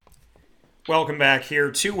Welcome back here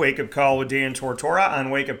to Wake Up Call with Dan Tortora on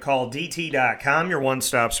wakeupcalldt.com, your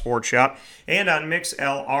one-stop sports shop, and on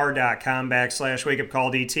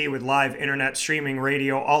mixlr.com/wakeupcalldt with live internet streaming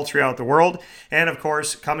radio all throughout the world. And of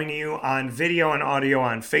course, coming to you on video and audio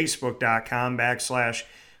on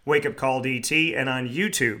facebook.com/wakeupcalldt and on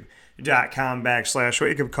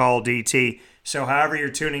youtube.com/wakeupcalldt. So however you're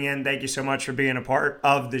tuning in, thank you so much for being a part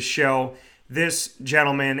of the show. This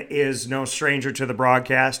gentleman is no stranger to the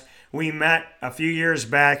broadcast. We met a few years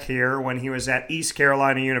back here when he was at East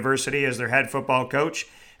Carolina University as their head football coach,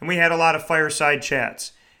 and we had a lot of fireside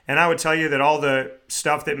chats. And I would tell you that all the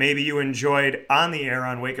stuff that maybe you enjoyed on the air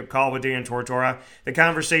on Wake Up Call with Dan Tortora, the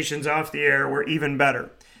conversations off the air were even better.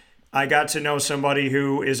 I got to know somebody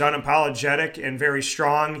who is unapologetic and very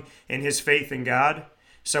strong in his faith in God,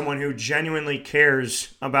 someone who genuinely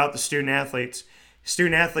cares about the student athletes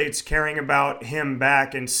caring about him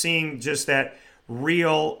back and seeing just that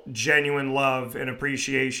real, genuine love and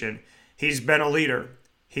appreciation. He's been a leader.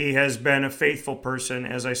 He has been a faithful person,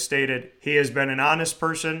 as I stated. He has been an honest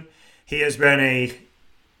person. He has been a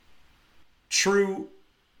true,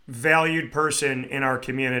 valued person in our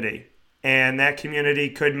community. And that community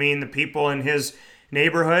could mean the people in his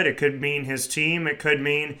neighborhood. It could mean his team. It could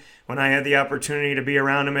mean when I had the opportunity to be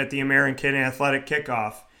around him at the American Athletic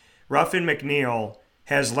Kickoff. Ruffin McNeill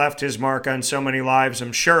has left his mark on so many lives,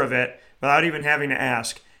 I'm sure of it, without even having to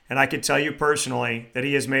ask. And I can tell you personally that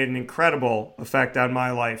he has made an incredible effect on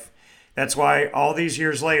my life. That's why all these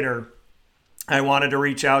years later, I wanted to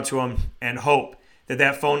reach out to him and hope that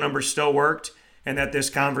that phone number still worked and that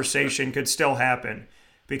this conversation could still happen.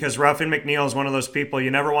 Because Ruffin McNeill is one of those people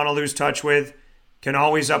you never want to lose touch with, can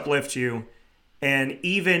always uplift you. And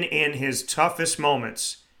even in his toughest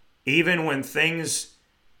moments, even when things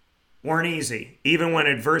weren't easy, even when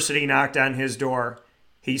adversity knocked on his door,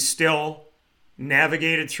 he still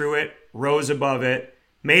navigated through it, rose above it,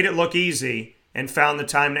 made it look easy, and found the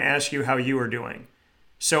time to ask you how you were doing.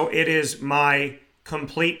 So it is my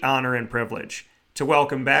complete honor and privilege to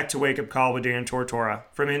welcome back to Wake Up Call with Dan Tortora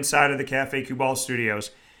from inside of the Cafe Cubal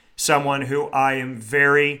Studios, someone who I am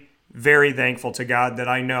very, very thankful to God that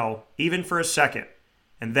I know, even for a second,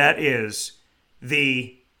 and that is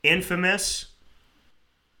the infamous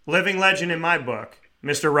living legend in my book,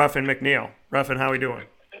 Mr. Ruffin McNeill. Ruffin, how we doing?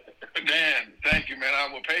 Dan, thank you, man. I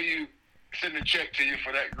will pay you, send a check to you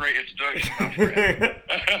for that great introduction, my friend.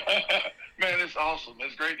 Man, it's awesome.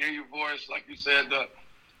 It's great to hear your voice. Like you said,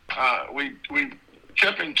 we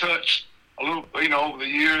kept in touch a little, over the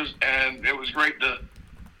years, and it was great to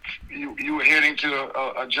you were heading to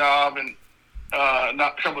a job and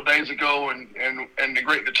not a couple of days ago, and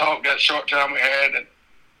great to talk that short time we had, and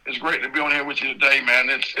it's great to be on here with you today, man.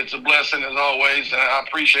 It's a blessing as always, and I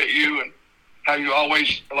appreciate you and how you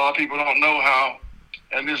always, a lot of people don't know how,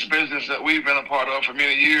 in this business that we've been a part of for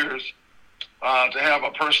many years, to have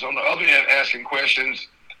a person on the other end asking questions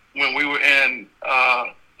when we were in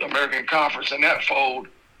the American Conference in that fold,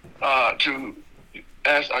 to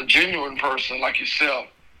ask a genuine person like yourself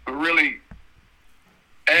who really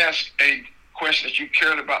asked a question that you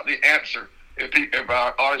cared about the answer. If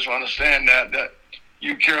our audience will understand that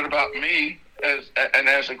you cared about me and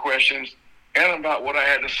asking questions and about what I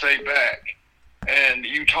had to say back. And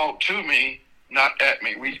you talked to me, not at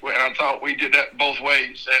me. And I thought we did that both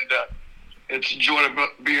ways. And it's a joy to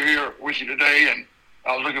be here with you today, and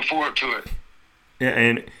I was looking forward to it. Yeah,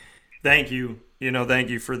 and thank you. Thank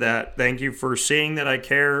you for that. Thank you for seeing that I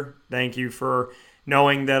care. Thank you for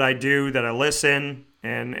knowing that I do, that I listen,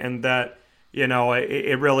 and that,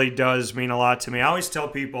 it really does mean a lot to me. I always tell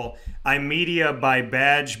people I'm media by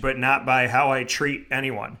badge, but not by how I treat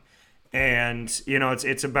anyone. And,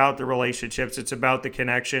 it's about the relationships. It's about the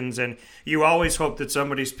connections. And you always hope that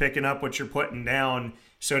somebody's picking up what you're putting down.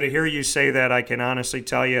 So to hear you say that, I can honestly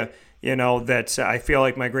tell you, that I feel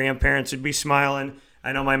like my grandparents would be smiling.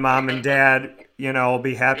 I know my mom and dad, will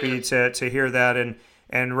be happy to hear that.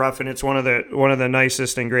 And Ruffin, it's one of the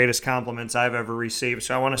nicest and greatest compliments I've ever received.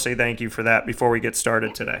 So I want to say thank you for that before we get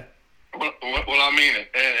started today. Well, I mean it,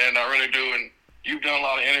 and I really do. And you've done a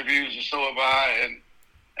lot of interviews, and so have I. And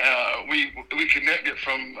we connected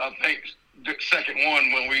from, I think, the second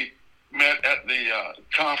one when we met at the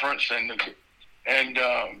conference, and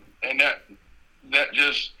that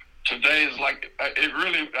just today is like, it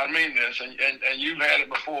really, I mean this, and you've had it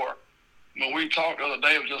before. When we talked the other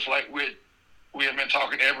day, it was just like we had been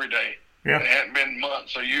talking every day. Yeah. It hadn't been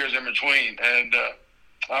months or years in between, and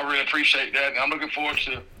I really appreciate that. And I'm looking forward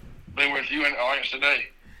to being with you and the audience today.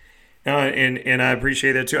 And I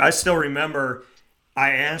appreciate that too. I still remember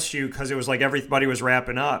I asked you because it was like everybody was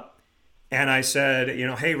wrapping up, and I said,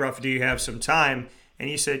 hey, Ruff, do you have some time? And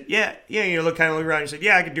you said, yeah. You look around. You said,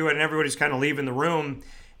 yeah, I could do it. And everybody's kind of leaving the room.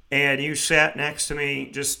 And you sat next to me,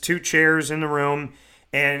 just 2 chairs in the room,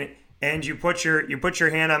 and you put your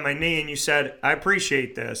hand on my knee and you said, I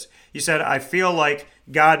appreciate this. You said, I feel like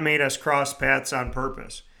God made us cross paths on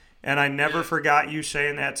purpose. And I never forgot you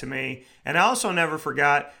saying that to me. And I also never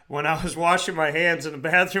forgot when I was washing my hands in the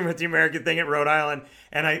bathroom at the American thing at Rhode Island,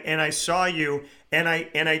 and I saw you, and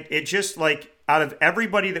it just like, out of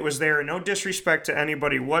everybody that was there, no disrespect to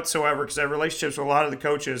anybody whatsoever, because I have relationships with a lot of the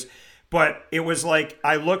coaches, but it was like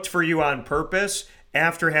I looked for you on purpose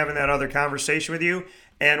after having that other conversation with you.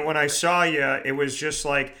 And when I saw you, it was just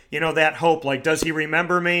like, that hope, like, does he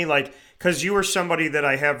remember me? Like, because you were somebody that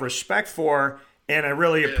I have respect for and I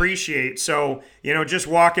really appreciate. So, just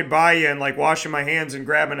walking by you and like washing my hands and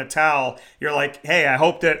grabbing a towel, you're like, hey, I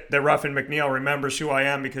hope that Ruffin McNeill remembers who I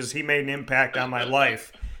am because he made an impact on my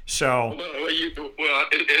life. So. It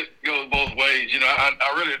goes both ways.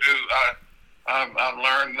 I really do. I've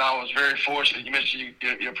learned, and I was very fortunate. You mentioned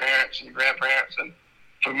your parents and your grandparents, and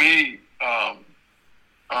for me,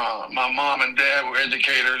 my mom and dad were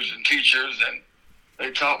educators and teachers, and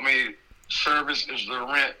they taught me service is the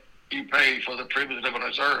rent you pay for the privilege of living on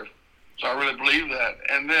this earth. So I really believe that.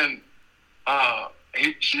 And then my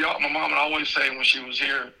mom would always say when she was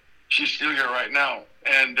here, she's still here right now,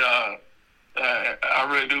 and I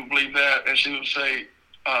really do believe that. And she would say,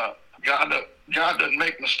 God doesn't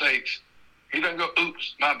make mistakes. He doesn't go,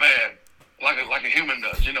 oops, my bad, like a human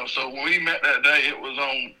does, So when we met that day, it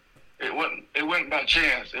wasn't by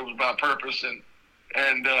chance. It was by purpose,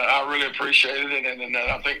 and I really appreciated it. And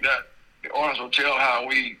I think that the audience will tell how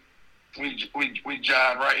we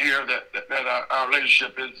jive right here. That our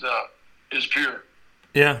relationship is pure.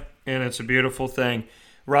 Yeah, and it's a beautiful thing.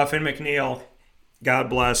 Ruffin McNeill, God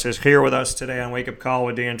bless, is here with us today on Wake Up Call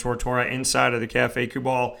with Dan Tortora inside of the Cafe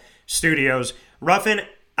Kubal studios. Ruffin,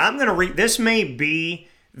 I'm going to read, this may be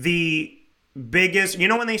the biggest,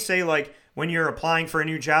 when they say like when you're applying for a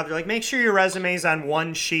new job, they're like, make sure your resume's on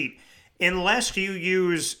one sheet. Unless you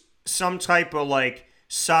use some type of like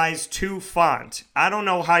size 2 font. I don't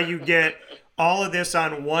know how you get all of this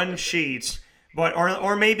on one sheet, but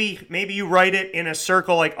or maybe you write it in a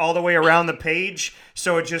circle like all the way around the page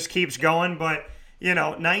so it just keeps going. But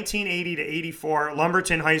 1980 to 84,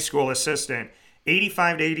 Lumberton High School assistant,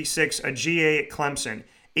 85 to 86, a GA at Clemson,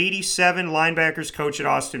 87 linebackers coach at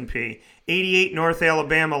Austin Peay, 88 North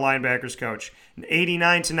Alabama linebackers coach,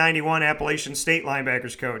 89 to 91 Appalachian State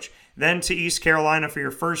linebackers coach, then to East Carolina for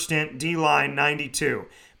your first stint, D-line 92,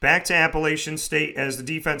 back to Appalachian State as the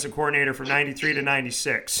defensive coordinator from 93 to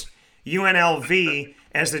 96, UNLV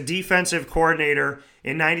as the defensive coordinator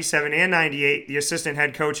in 97 and 98, the assistant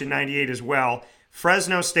head coach in 98 as well,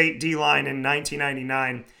 Fresno State D-line in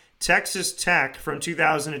 1999, Texas Tech from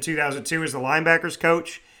 2000 to 2002 as the linebackers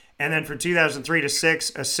coach, and then from 2003 to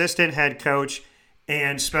 6, assistant head coach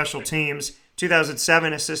and special teams,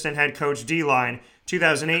 2007 assistant head coach D-line,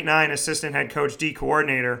 2008-9 assistant head coach D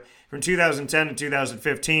coordinator, from 2010 to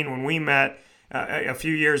 2015 when we met a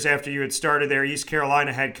few years after you had started there, East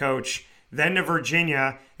Carolina head coach, then to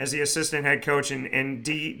Virginia as the assistant head coach and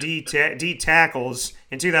D tackles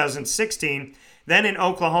in 2016, then in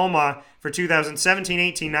Oklahoma for 2017,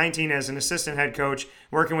 18, 19 as an assistant head coach,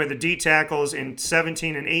 working with the D tackles in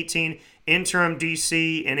 17 and 18, interim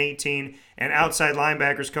DC in 18, and outside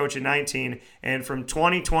linebackers coach in 19. And from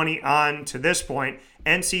 2020 on to this point,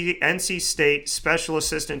 NC State special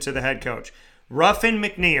assistant to the head coach. Ruffin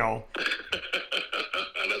McNeill. That's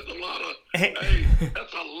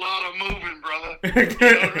a lot of moving, brother. You know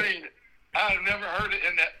what I mean? I've never heard it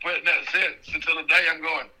put in that sense until the day I'm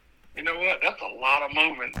going, you know what? That's a lot of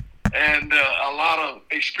moving and a lot of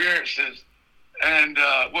experiences. And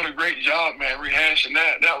what a great job, man, rehashing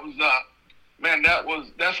that. That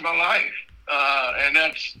was, that's my life. And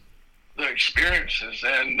that's the experiences.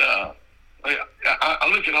 And I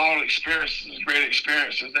look at all the experiences, great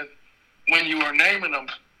experiences. And when you were naming them,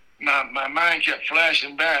 my mind kept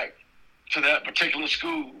flashing back to that particular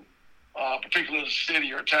school, particular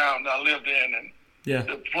city or town that I lived in, and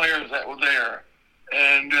the players that were there.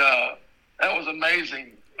 And that was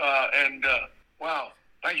amazing. Wow,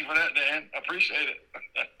 thank you for that, Dan. I appreciate it.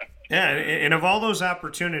 Yeah, and of all those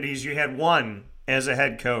opportunities, you had one as a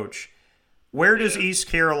head coach. Where does East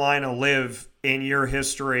Carolina live in your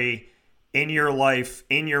history, in your life,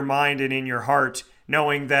 in your mind, and in your heart,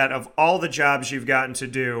 knowing that of all the jobs you've gotten to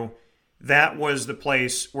do, that was the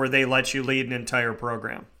place where they let you lead an entire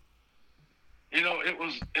program? It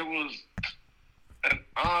was an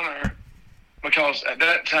honor because at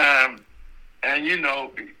that time, and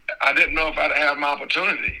I didn't know if I'd have my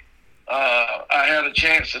opportunity. I had a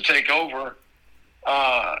chance to take over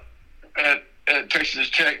at Texas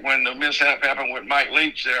Tech when the mishap happened with Mike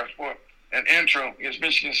Leach there for an interim against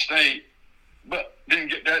Michigan State, but didn't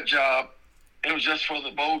get that job. It was just for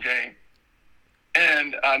the bowl game.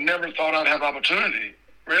 And I never thought I'd have opportunity,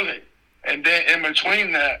 really. And then in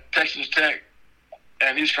between that Texas Tech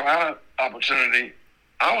and East Carolina opportunity,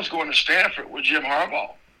 I was going to Stanford with Jim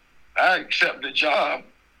Harbaugh. I accepted the job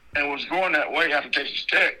and was going that way after Texas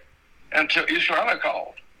Tech until East Carolina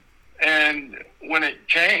called. And when it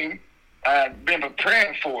came, I'd been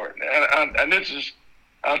preparing for it. And this is,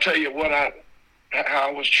 I'll tell you how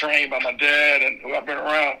I was trained by my dad and who I've been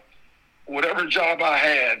around. Whatever job I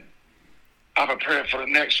had, I prepared for the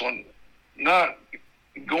next one. Not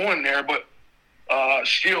going there, but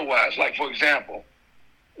skill-wise. Like, for example,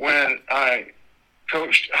 when I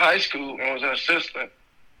coached high school and was an assistant,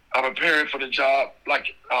 I prepared for the job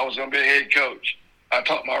like I was going to be a head coach. I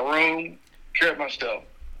taught my room, cared for myself.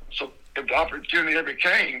 So if the opportunity ever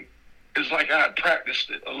came, it's like I had practiced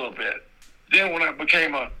it a little bit. Then when I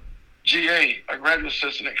became a GA, a graduate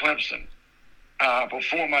assistant at Clemson, I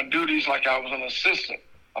performed my duties like I was an assistant,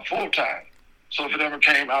 a full-time. So if it ever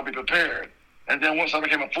came, I'll be prepared. And then once I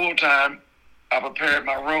became a full-time, I prepared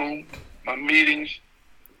my room, my meetings,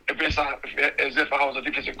 as if I was a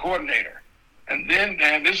defensive coordinator. And then,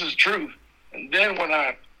 and this is truth, and then when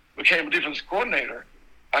I became a defensive coordinator,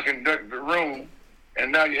 I conducted the room,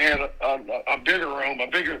 and now you had a bigger room, a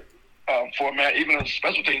bigger format, even as a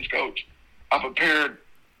special teams coach. I prepared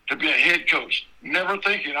to be a head coach, never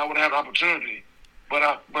thinking I would have an opportunity.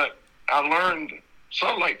 But I learned,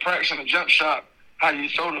 sort of like practicing a jump shot, how you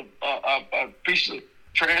throw a piece of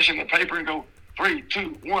trash in the paper and go 3,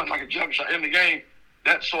 2, 1, like a jump shot in the game.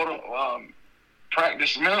 That sort of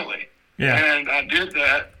practice mentally. Yeah. And I did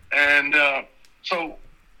that. And so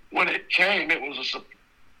when it came, it was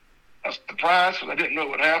a surprise because I didn't know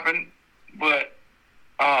what would happen. But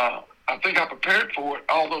I think I prepared for it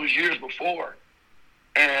all those years before.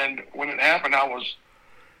 And when it happened, I was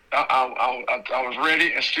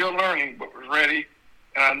ready and still learning, but was ready.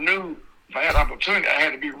 And I knew if I had opportunity, I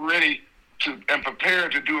had to be ready and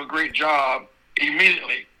prepared to do a great job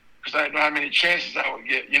immediately because I didn't know how many chances I would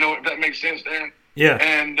get. You know, if that makes sense, Dan? Yeah.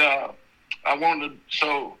 And I wanted to,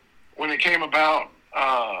 so when it came about,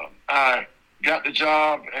 I got the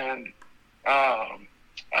job, and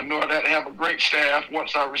I knew I'd have to have a great staff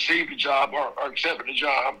once I received the job or accepted the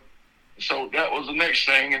job. So that was the next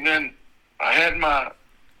thing. And then I had my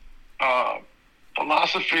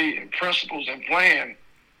philosophy and principles and plan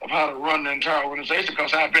of how to run the entire organization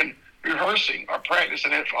because I've been rehearsing or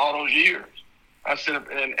practicing it for all those years. I said,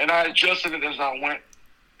 and I adjusted it as I went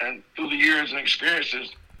and through the years and experiences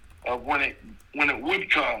of when it would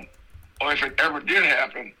come, or if it ever did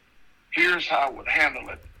happen, here's how I would handle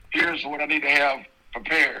it. Here's what I need to have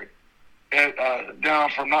prepared, down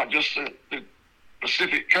from not just the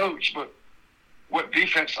specific coach, but what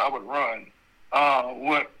defense I would run, how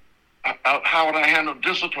would I handle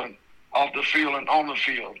discipline off the field and on the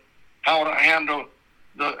field, how would I handle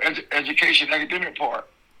the education, academic part,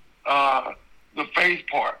 the faith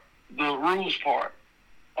part, the rules part,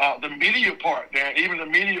 the media part, Dan, even the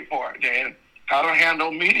media part, Dan, how to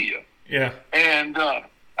handle media. Yeah. And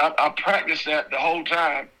I practiced that the whole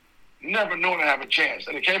time, never knowing I have a chance.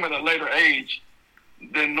 And it came at a later age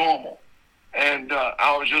than normal. And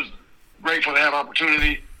I was just grateful to have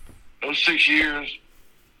opportunity those 6 years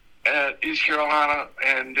at East Carolina.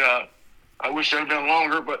 And I wish it had been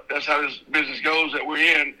longer, but that's how this business goes that we're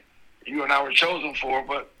in. You and I were chosen for,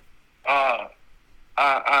 but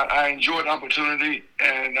I enjoyed the opportunity,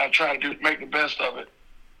 and I try to make the best of it.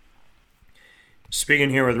 Speaking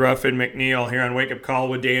here with Ruffin McNeill here on Wake Up Call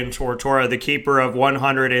with Dan Tortora, the keeper of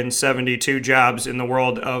 172 jobs in the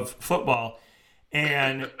world of football.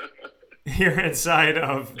 And here inside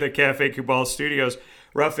of the Cafe Kubal studios,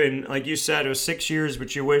 Ruffin, like you said, it was 6 years,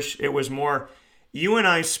 but you wish it was more. You and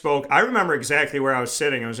I spoke. I remember exactly where I was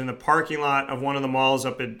sitting. I was in the parking lot of one of the malls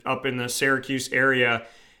up in the Syracuse area,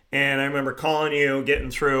 and I remember calling you,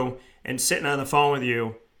 getting through, and sitting on the phone with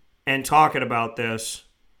you and talking about this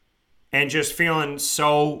and just feeling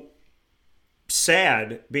so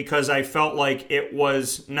sad because I felt like it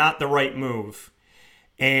was not the right move.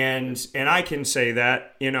 And I can say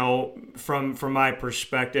that, you know, from my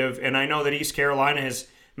perspective. And I know that East Carolina has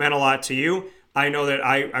meant a lot to you. I know that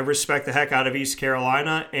I respect the heck out of East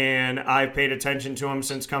Carolina, and I've paid attention to them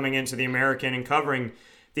since coming into the American and covering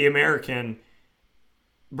the American.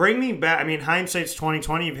 Bring me back. I mean, hindsight's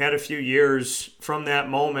 2020. You've had a few years from that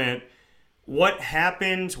moment. What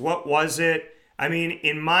happened? What was it? I mean,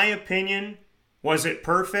 in my opinion, Was it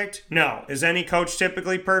perfect? No. Is any coach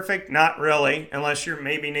typically perfect? Not really, unless you're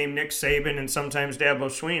maybe named Nick Saban and sometimes Dabo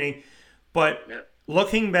Swinney. But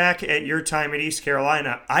looking back at your time at East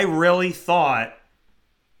Carolina, I really thought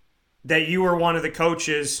that you were one of the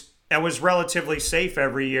coaches that was relatively safe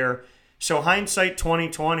every year. So hindsight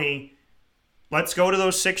 2020, let's go to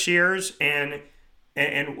those 6 years and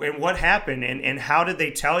what happened and how did they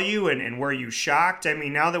tell you and were you shocked? I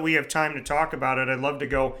mean, now that we have time to talk about it, I'd love to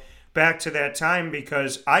go back to that time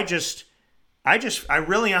because I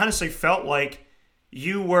really honestly felt like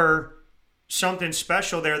you were something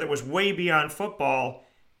special there that was way beyond football,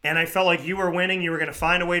 and I felt like you were winning. You were going to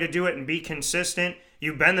find a way to do it and be consistent.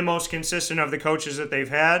 You've been the most consistent of the coaches that they've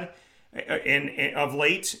had of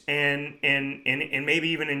late and maybe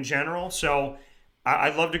even in general. So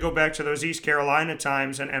I'd love to go back to those East Carolina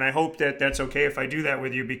times, and I hope that that's okay if I do that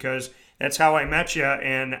with you because that's how I met you,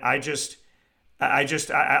 and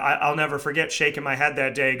I'll never forget shaking my head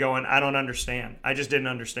that day going, I don't understand. I just didn't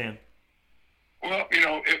understand. Well,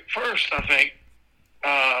 at first, I think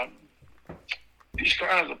East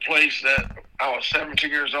Carolina is a place that I was 17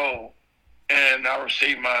 years old, and I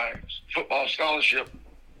received my football scholarship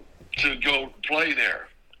to go play there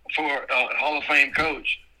for a Hall of Fame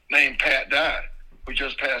coach named Pat Dye, who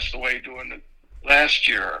just passed away during the last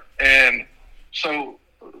year. And so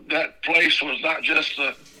that place was not just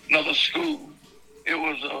another school. It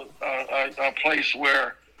was a place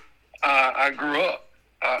where I grew up.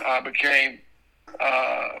 I became,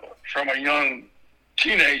 from a young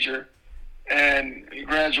teenager, and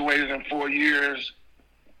graduated in 4 years.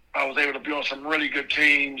 I was able to be on some really good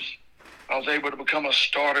teams. I was able to become a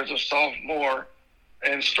starter as a sophomore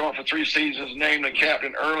and start for 3 seasons, named the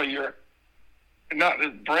captain earlier. Not to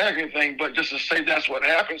brag or anything, but just to say that's what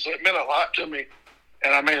happened. So it meant a lot to me.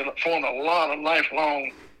 And I formed a lot of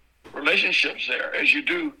lifelong relationships there, as you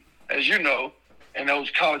do, as you know, in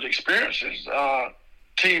those college experiences,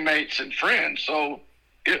 teammates and friends. So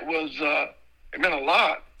it meant a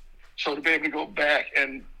lot. So to be able to go back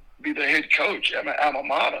and be the head coach at my alma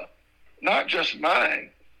mater, not just mine,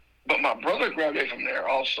 but my brother graduated from there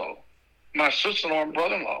also. My sister-in-law and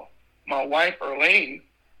brother-in-law. My wife, Erlene,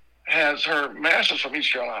 has her master's from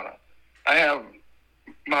East Carolina. I have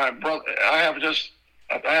my brother. I have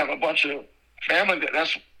a bunch of family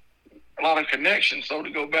that's a lot of connections. So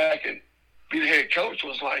to go back and be the head coach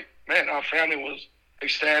was like, man, our family was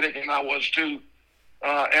ecstatic, and I was too.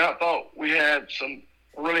 And I thought we had some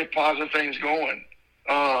really positive things going.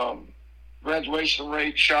 Graduation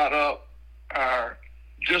rate shot up. Our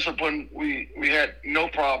discipline, we had no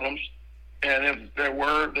problems, and if there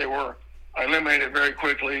were, they were eliminated very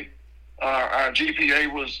quickly. Our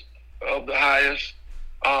GPA was of the highest.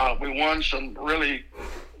 We won some really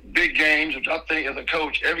big games, which I think as a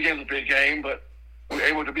coach, every game is a big game, but we were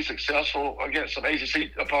able to be successful against some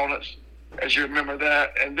ACC opponents, as you remember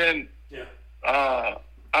that. And then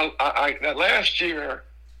that last year,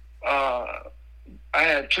 I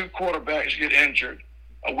had 2 quarterbacks get injured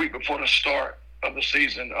a week before the start of the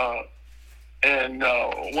season. And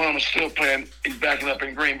one of them is still playing. He's backing up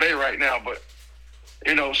in Green Bay right now. But,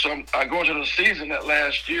 so I go into the season that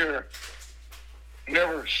last year,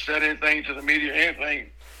 never said anything to the media, anything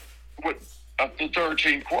with the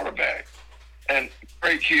third-team quarterback. And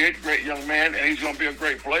great kid, great young man, and he's going to be a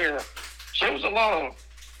great player. So it was a lot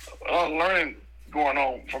of learning going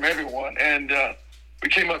on from everyone. And we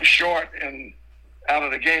came up short, and out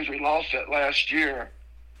of the games we lost that last year,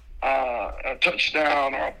 a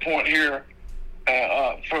touchdown or a point here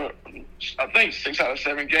for, I think, 6 out of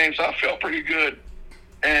 7 games. So I felt pretty good.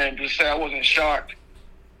 And to say I wasn't shocked,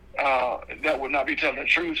 that would not be telling the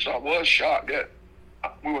truth. So I was shocked that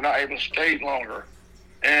we were not able to stay longer.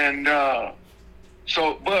 And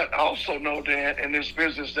but I also know, Dan, in this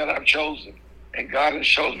business that I've chosen, and God has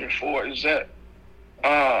chosen me for, is that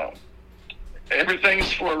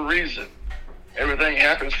everything's for a reason. Everything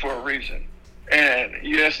happens for a reason. And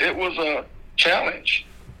yes, it was a challenge.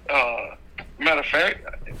 Matter of fact,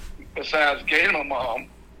 besides gaining my mom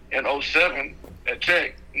in 2007 at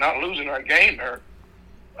Tech, not losing her, gaining her,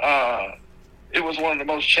 it was one of the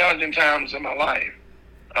most challenging times in my life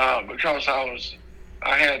because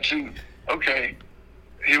I had to, okay,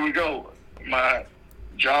 here we go. My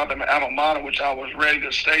job at my alma mater, which I was ready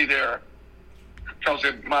to stay there because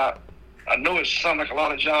I know it sounds like a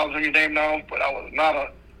lot of jobs when you named off, but I was not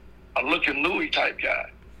a looking Louis type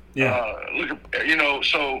guy. Yeah.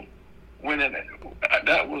 So we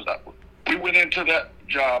went into that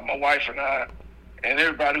job, my wife and I, and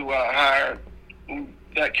everybody who I hired,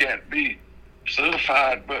 that can't be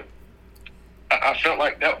solidified, but I felt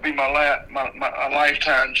like that would be my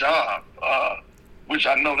lifetime job. which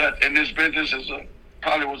I know that in this business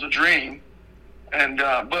probably was a dream. And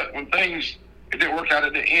but when it didn't work out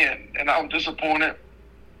at the end, and I was disappointed.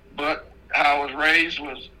 But how I was raised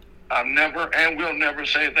was I never and will never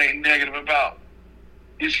say anything negative about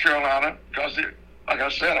East Carolina, because like I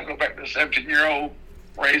said, I go back to the 17-year-old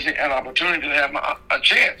raising an opportunity to have a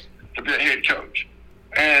chance to be a head coach,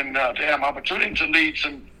 and to have an opportunity to lead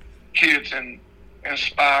some kids and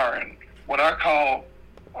inspire, and what I call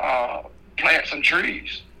plant some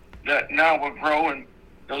trees that now will grow, and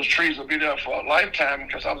those trees will be there for a lifetime,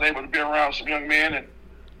 because I was able to be around some young men and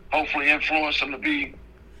hopefully influence them to be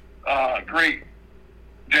great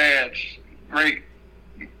dads, great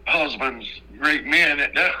husbands, great men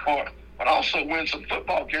at that point, but also win some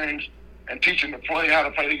football games and teach them to play, how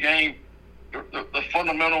to play the game, the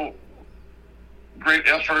fundamental great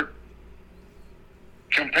effort,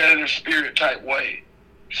 competitive spirit type way.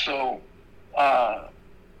 So,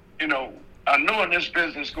 you know, I know in this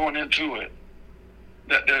business going into it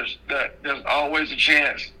that there's always a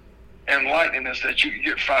chance and likeliness that you could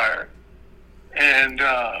get fired. And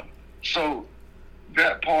so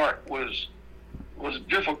that part was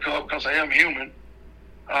difficult, because I am human.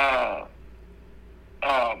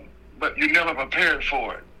 But you never prepared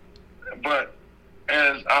for it. But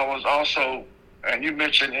as I was also, and you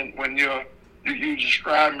mentioned when you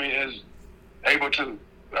described me as able to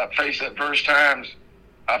face adverse times,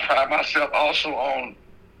 I pride myself also on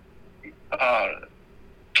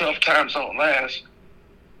tough times don't last.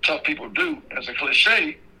 Tough people do. As a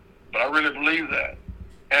cliche, but I really believe that.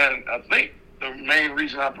 And I think the main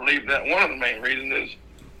reason I believe that, one of the main reasons, is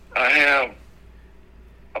I have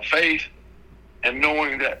a faith in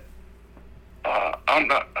knowing that I'm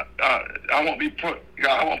not. I won't be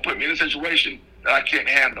God won't put me in a situation that I can't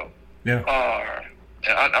handle. Yeah.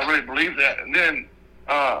 And I really believe that. And then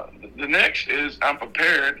the next is I'm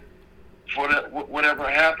prepared for that, whatever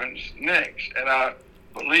happens next, and I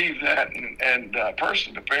believe that, and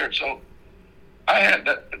personally prepared. So I had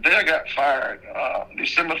that the day I got fired,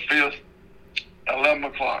 December 5th, 11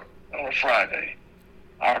 o'clock on a Friday.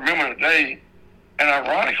 I remember the day, and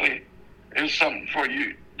ironically, it was something for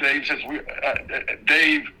you, Dave, since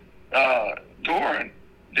Dave Doran,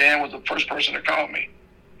 Dan was the first person to call me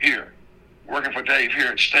here, working for Dave here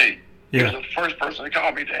at State. Yeah. He was the first person to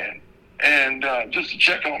call me, Dan, and just to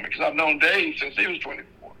check on me, because I've known Dave since he was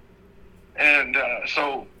 24. And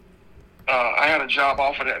so I had a job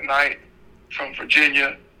offer that night from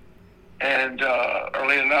Virginia, and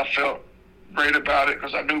Erlene and I felt great about it,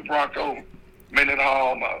 because I knew Bronco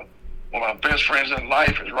Mendenhall. One of my best friends in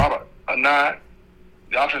life is Robert Anai,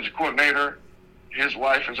 the offensive coordinator. His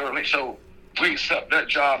wife is Erlene. So we accepted that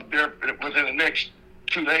job there within the next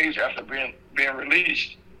 2 days after being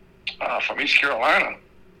released from East Carolina.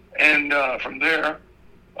 And from there,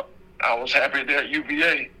 I was happy there at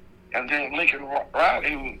UVA. And then Lincoln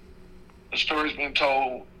Riley, who the story's been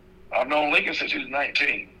told, I've known Lincoln since he was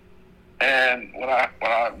 19. And when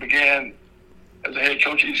I began as a head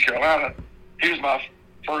coach at East Carolina, he was my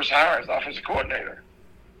first hire as offensive coordinator.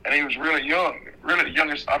 And he was really young, really the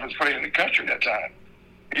youngest offensive coordinator in the country at that time.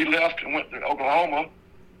 He left and went to Oklahoma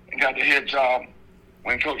and got the head job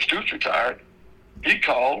when Coach Stoops retired. He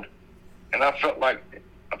called, and I felt like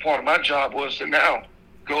a part of my job was to now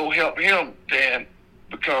go help him, Dan,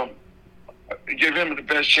 give him the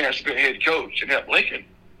best chance to be a head coach, and help Lincoln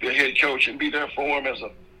be a head coach and be there for him as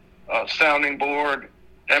a sounding board,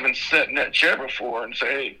 having sat in that chair before and say,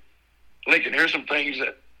 hey, Lincoln, here's some things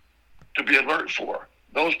that to be alert for,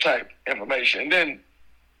 those type information. And then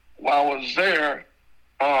while I was there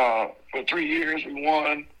for 3 years, we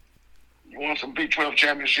won some Big 12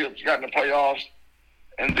 championships, got in the playoffs.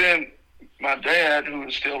 And then my dad, who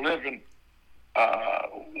is still living,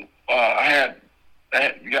 got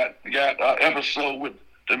an episode with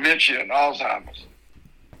dementia and Alzheimer's.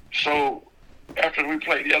 So after we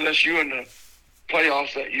played LSU in the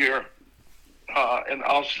playoffs that year, in the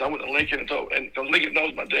office, I went to Lincoln and because Lincoln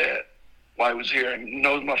knows my dad while he was here and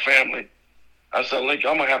knows my family. I said, Lincoln,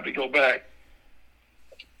 I'm going to have to go back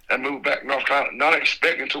and move back to North Carolina, not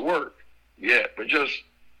expecting to work yet, but just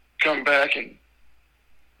come back and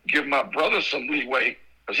give my brother some leeway,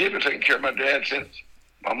 because he'd been taking care of my dad since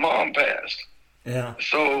my mom passed. Yeah.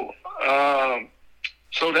 So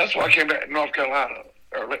that's why I came back to North Carolina.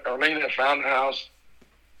 Erlene had found the house,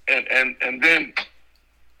 and then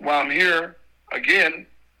while I'm here, again,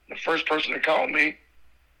 the first person to call me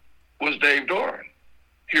was Dave Doran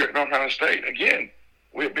here at North Carolina State. Again,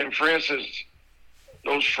 we had been friends since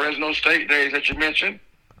those Fresno State days that you mentioned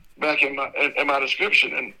back in my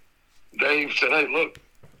description. And Dave said, hey, look,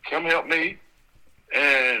 come help me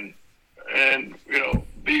and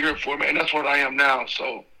be here for me, and that's what I am now.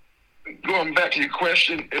 So going back to your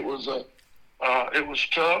question, it was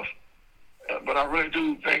tough, but I really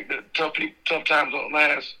do think that tough times don't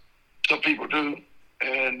last. Some people do,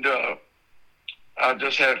 and I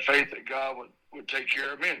just had faith that God would take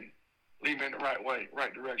care of me and lead me in the right way,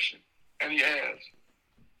 right direction, and He has.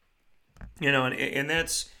 You know, and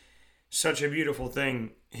that's such a beautiful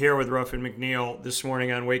thing here with Ruffin McNeill this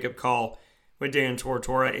morning on Wake Up Call with Dan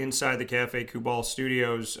Tortora inside the Cafe Kubal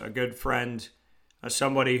studios, a good friend,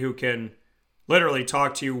 somebody who can literally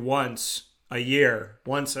talk to you once a year,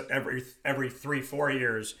 once every 3-4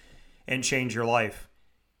 years, and change your life.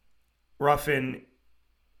 Ruffin,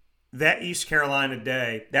 that East Carolina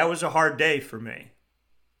day, that was a hard day for me.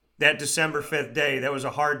 That December 5th day, that was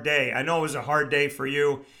a hard day. I know it was a hard day for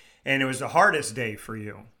you, and it was the hardest day for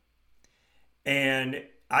you. And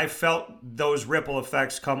I felt those ripple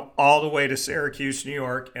effects come all the way to Syracuse, New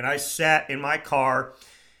York, and I sat in my car,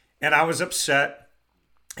 and I was upset,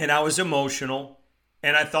 and I was emotional,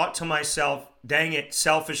 and I thought to myself, dang it,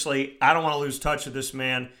 selfishly, I don't want to lose touch with this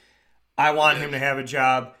man. I want him to have a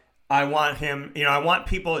job. I want him, I want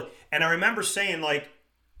people, and I remember saying, like,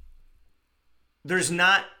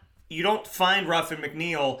 you don't find Ruffin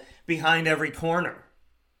McNeill behind every corner.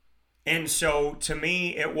 And so, to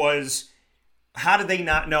me, it was, how do they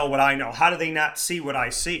not know what I know? How do they not see what I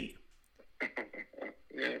see?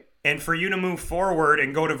 And for you to move forward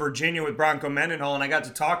and go to Virginia with Bronco Mendenhall, and I got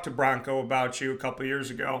to talk to Bronco about you a couple years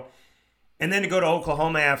ago, and then to go to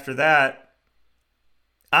Oklahoma after that,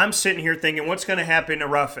 I'm sitting here thinking, what's going to happen to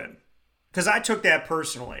Ruffin? Because I took that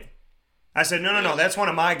personally. I said, no, that's one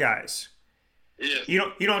of my guys. Yes.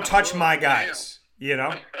 You don't touch my guys, But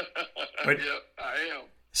yeah, I am.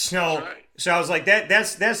 So I was like,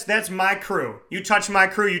 that's my crew. You touch my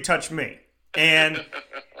crew, you touch me.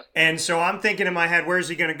 And so I'm thinking in my head, where's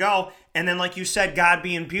he going to go? And then, like you said, God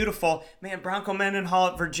being beautiful, man, Bronco Mendenhall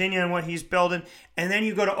at Virginia and what he's building. And then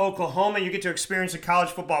you go to Oklahoma, you get to experience a college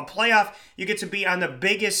football playoff. You get to be on the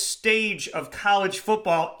biggest stage of college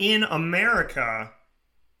football in America.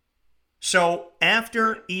 So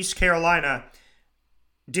after East Carolina,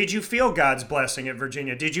 did you feel God's blessing at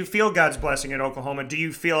Virginia? Did you feel God's blessing at Oklahoma? Do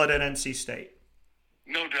you feel it at NC State?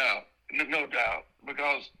 No doubt. No doubt.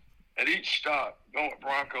 Because at each stop, going with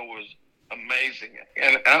Bronco was amazing.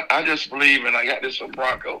 And I just believe, and I got this from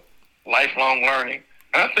Bronco, lifelong learning.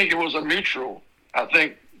 I think it was a mutual. I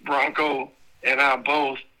think Bronco and I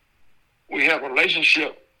both, we have a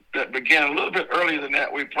relationship that began a little bit earlier than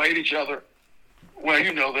that. We played each other. Well,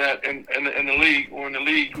 you know that in the league. We're in the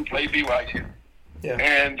league who played BYU. Yeah.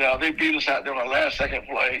 And they beat us out there on the last second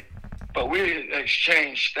play. But we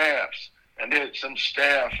exchanged staffs and did some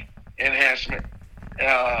staff enhancement,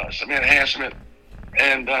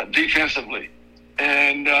 and defensively.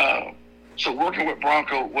 And so working with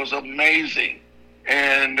Bronco was amazing.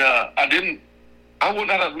 And I would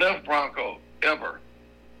not have left Bronco ever.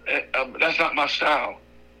 That's not my style.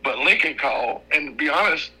 But Lincoln called, and to be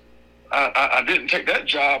honest, I didn't take that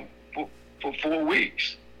job for 4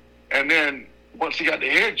 weeks. And then once he got the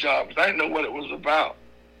head job, I didn't know what it was about.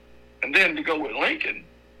 And then to go with Lincoln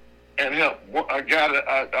and help a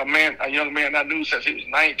young man I knew since he was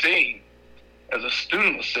 19 as a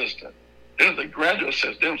student assistant, then as a graduate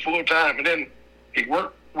assistant, then full time, and then he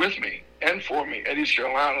worked with me and for me at East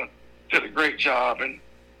Carolina, did a great job, and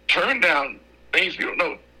turned down things you don't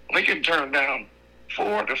know. Lincoln turned down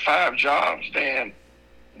 4 to 5 jobs, Dan,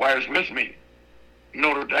 while he was with me.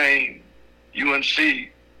 Notre Dame, UNC,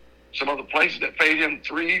 some other places that paid him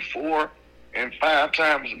 3, 4, and 5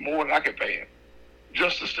 times more than I could pay him.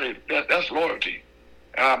 Just to say that's loyalty.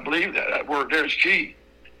 And I believe that word there is key.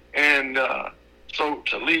 And so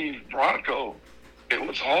to leave Bronco, it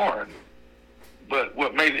was hard. But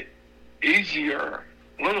what made it easier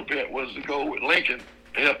a little bit was to go with Lincoln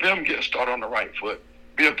to help him get started on the right foot,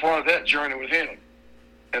 be a part of that journey with him.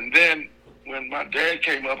 And then when my dad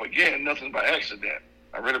came up again, nothing by accident.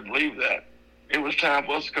 I really believe that. It was time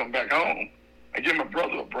for us to come back home and give my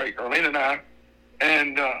brother a break, Erlene and I.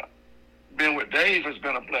 And being with Dave has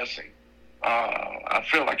been a blessing. I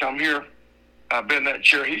feel like I'm here. I've been in that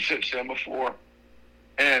chair he sits in before,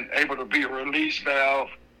 and able to be a release valve,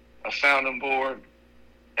 a sounding board,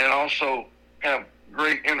 and also have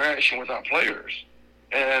great interaction with our players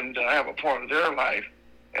and have a part of their life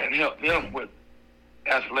and help them with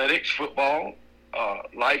athletics, football,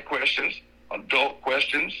 life questions, adult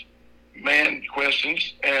questions, man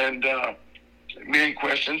questions, and men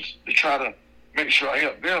questions to try to make sure I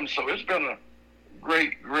help them. So it's been a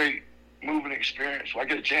great moving experience. So I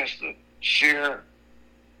get a chance to share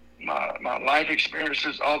my life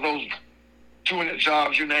experiences, all those 200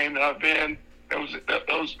 jobs you named that I've been.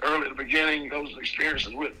 those early at the beginning, those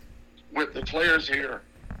experiences with the players here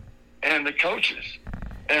and the coaches.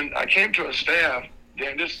 And I came to a staff,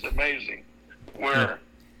 Dan, this is amazing, where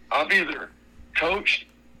I've either coached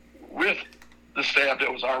with the staff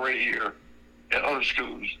that was already here at other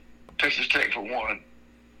schools, Texas Tech for one,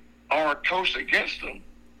 or coached against them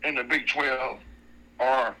in the Big 12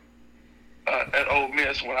 or at Ole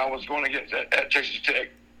Miss when I was going against at Texas Tech,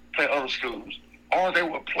 play other schools, or they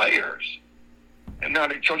were players, and now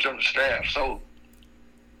they coach on the staff. So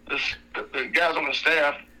the guys on the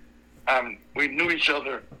staff, we knew each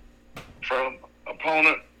other from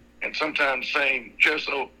opponent and sometimes same. Just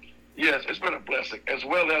so, yes, it's been a blessing, as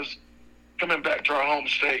well as coming back to our home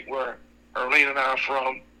state where Erlene and I are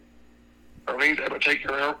from. Erlene's able to take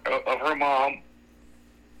care of her mom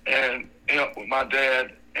and help with my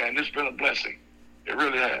dad, and it's been a blessing. It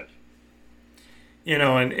really has. You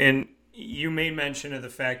know, and you made mention of the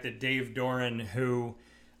fact that Dave Doeren, who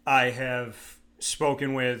I have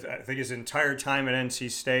spoken with, I think his entire time at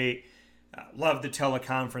NC State, loved the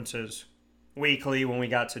teleconferences weekly when we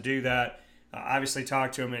got to do that. Obviously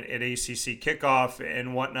talked to him at ACC kickoff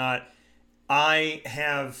and whatnot. I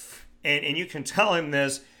have, and you can tell him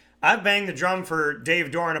this, I've banged the drum for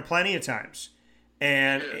Dave Doeren plenty of times.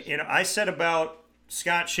 And, you know, I said about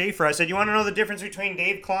Scott Schaefer, I said, you want to know the difference between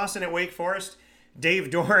Dave Clawson at Wake Forest, Dave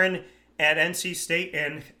Doeren at NC State,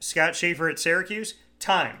 and Scott Schaefer at Syracuse?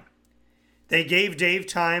 Time. They gave Dave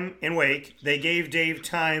time in Wake. They gave Dave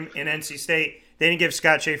time in NC State. They didn't give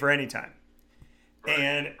Scott Schaefer any time.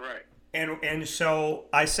 Right. And so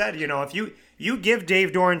I said, you know, if you give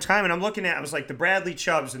Dave Doeren time, and I'm looking at, I was like the Bradley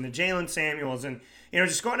Chubbs and the Jalen Samuels, and, you know,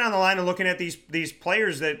 just going down the line and looking at these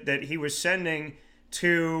players that he was sending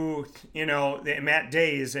to, you know, the Matt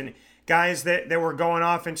Days and guys that were going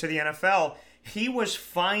off into the NFL, he was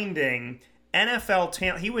finding NFL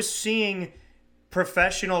talent. He was seeing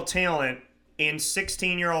professional talent in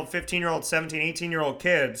 16-year-old, 15-year-old, 17, 18-year-old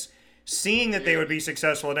kids, seeing that they would be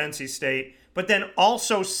successful at NC State, but then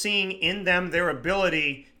also seeing in them their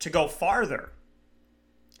ability to go farther.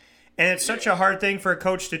 And it's such a hard thing for a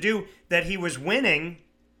coach to do, that he was winning,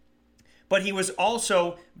 but he was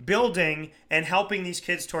also building and helping these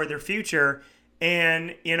kids toward their future.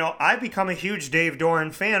 And, you know, I've become a huge Dave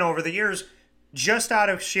Doeren fan over the years, just out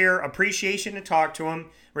of sheer appreciation to talk to him,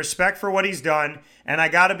 respect for what he's done. And I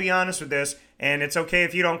got to be honest with this, and it's okay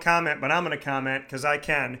if you don't comment, but I'm going to comment because I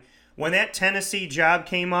can. When that Tennessee job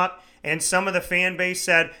came up and some of the fan base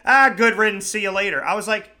said, good riddance, see you later, I was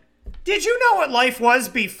like, did you know what life was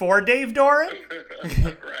before Dave Doeren?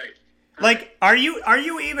 Right. Like, are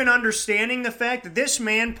you even understanding the fact that this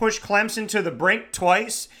man pushed Clemson to the brink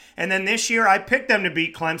twice, and then this year I picked them to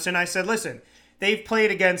beat Clemson. I said, listen, they've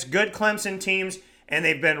played against good Clemson teams, and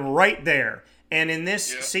they've been right there. And in this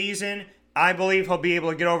season, I believe he'll be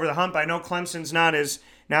able to get over the hump. I know Clemson's not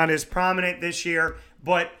as prominent this year,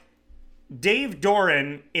 but Dave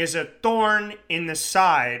Doeren is a thorn in the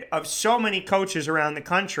side of so many coaches around the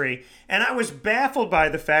country, and I was baffled by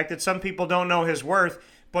the fact that some people don't know his worth,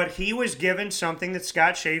 but he was given something that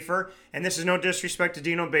Scott Schaefer, and this is no disrespect to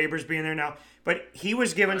Dino Babers being there now, but he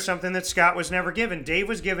was given something that Scott was never given. Dave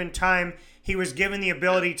was given time. He was given the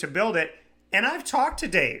ability to build it, and I've talked to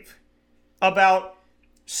Dave about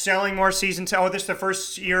selling more season tickets. Oh, this is the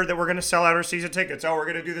first year that we're going to sell out our season tickets. Oh, we're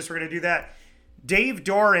going to do this, we're going to do that. Dave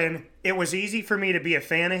Doeren, it was easy for me to be a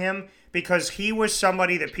fan of him because he was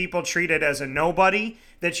somebody that people treated as a nobody,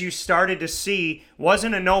 that you started to see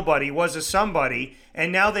wasn't a nobody, was a somebody.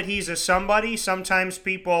 And now that he's a somebody, sometimes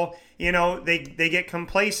people, you know, they get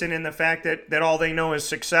complacent in the fact that all they know is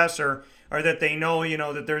success or that they know, you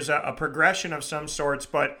know, that there's a progression of some sorts.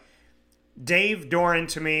 But Dave Doeren,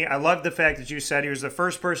 to me, I love the fact that you said he was the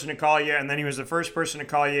first person to call you and then he was the first person to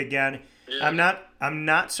call you again. Yeah. I'm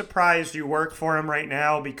not surprised you work for him right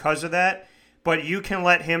now because of that, but you can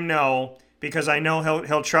let him know because I know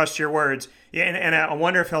he'll trust your words. Yeah, and I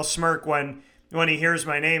wonder if he'll smirk when he hears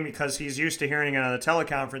my name because he's used to hearing it on the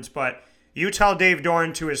teleconference. But you tell Dave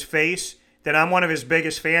Doeren to his face that I'm one of his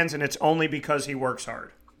biggest fans, and it's only because he works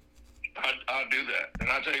hard. I'll do that. And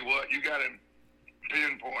I'll tell you what, you got him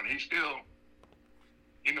pinpoint. He's still,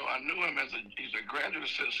 you know, I knew him he's a graduate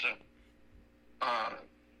assistant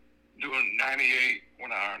doing 98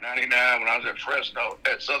 99 when I was at Fresno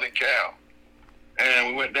at Southern Cal. And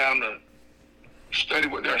we went down to study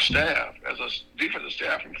with their staff as a defensive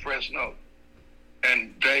staff from Fresno.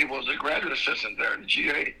 And Dave was a graduate assistant there at the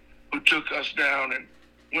GA who took us down and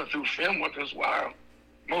went through film with us while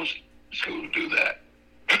most schools do that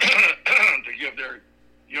to give their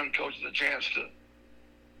young coaches a chance to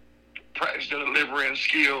practice their delivery and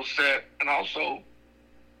skill set and also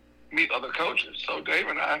meet other coaches. So Dave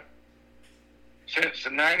and I, since the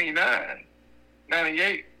 98,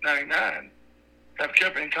 99, have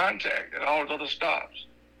kept in contact at all those other stops,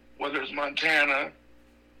 whether it's Montana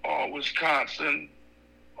or Wisconsin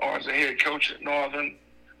or as a head coach at Northern,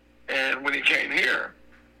 and when he came here.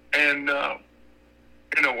 And,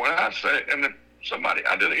 when I say,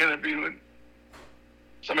 I did an interview and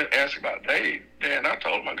somebody asked about Dave, and I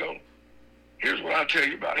told him, I go, here's what I'll tell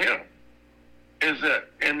you about him, is that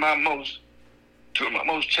in two of my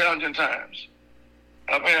most challenging times,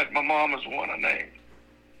 I've had my mom as one I named.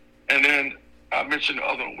 And then I mentioned the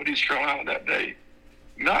other one with East Carolina that day.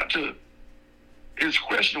 His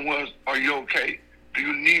question was, are you okay? Do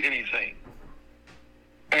you need anything?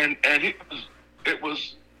 And it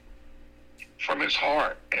was from his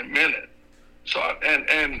heart and meant it. So,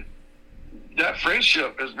 and that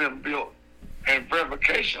friendship has been built, and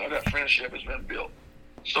verification of that friendship has been built.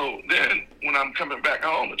 So then when I'm coming back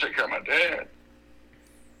home to take care of my dad,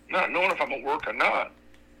 not knowing if I'm going to work or not,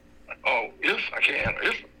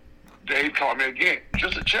 if Dave called me again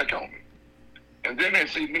just to check on me, and then they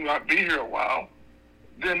see me might be here a while,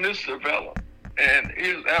 then this developed. And he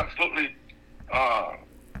is absolutely,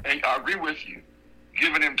 and I agree with you,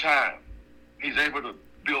 giving him time, he's able to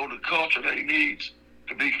build a culture that he needs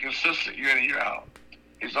to be consistent year in and year out.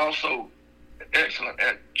 He's also excellent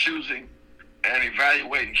at choosing and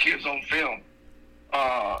evaluating kids on film,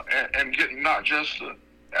 and getting not just the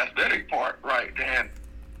athletic part right, Dan,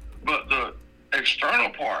 but the external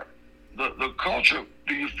part, the culture.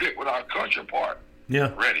 Do you fit with our culture part?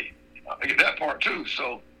 Yeah. Ready. Get that part too.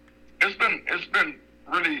 So it's been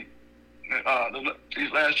really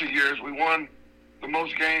these last 2 years. We won the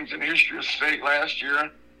most games in the history of state last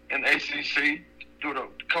year in ACC through the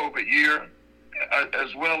COVID year,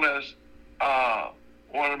 as well as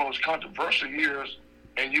one of the most controversial years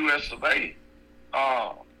in US of A,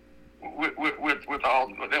 with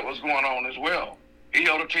all that was going on as well. He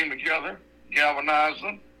held a team together, galvanized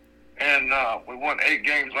them, and we won 8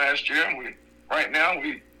 games last year. And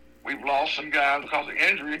we've lost some guys because of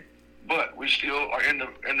injury, but we still are in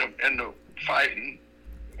the fighting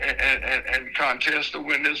and contest to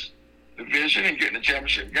win this division and get in the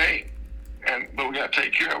championship game. But we got to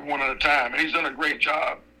take care of one at a time. And he's done a great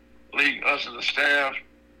job leading us as a staff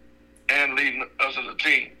and leading us as a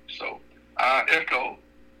team. So I echo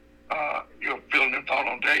your feeling and thought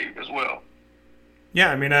on Dave as well. Yeah,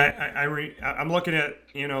 I mean, I'm looking at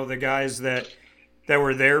the guys that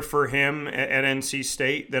were there for him at NC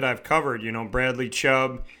State that I've covered. Bradley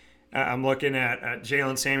Chubb. I'm looking at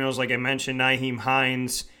Jalen Samuels, like I mentioned, Nyheim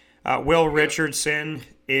Hines. Will Richardson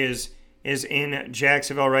is in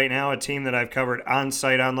Jacksonville right now, a team that I've covered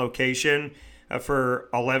on-site, on location for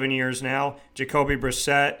 11 years now. Jacoby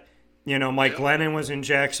Brissett, Mike Glennon was in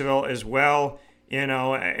Jacksonville as well.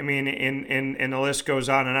 I mean, and the list goes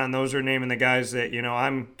on and on. Those are naming the guys that,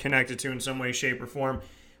 I'm connected to in some way, shape, or form.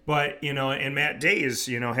 But, and Matt Days,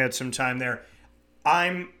 had some time there.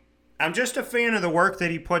 I'm just a fan of the work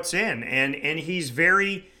that he puts in, and he's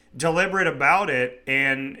very deliberate about it.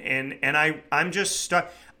 And I'm just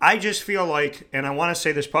stuck. I just feel like, and I want to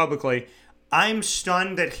say this publicly, I'm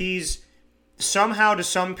stunned that he's somehow, to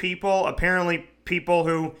some people, apparently people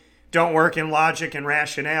who don't work in logic and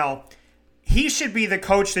rationale, he should be the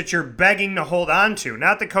coach that you're begging to hold on to,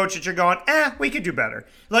 not the coach that you're going, we could do better.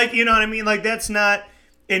 Like, you know what I mean? Like, that's not,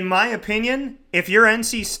 in my opinion, if you're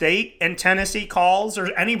NC State and Tennessee calls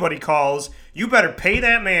or anybody calls, you better pay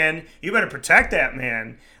that man. You better protect that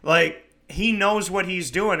man. Like, he knows what he's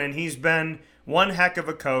doing, and he's been one heck of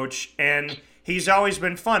a coach, and he's always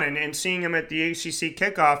been fun. And seeing him at the ACC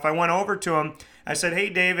kickoff, I went over to him. I said, hey,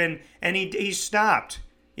 Dave, and he stopped.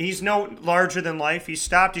 He's no larger than life. He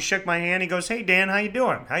stopped. He shook my hand. He goes, hey, Dan, how you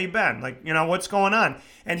doing? How you been? Like, what's going on?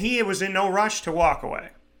 And he was in no rush to walk away.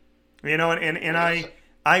 And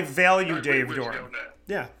I value Dave Doeren.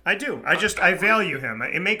 Yeah, I do. I value him.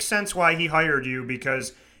 It makes sense why he hired you,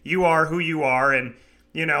 because you are who you are. And,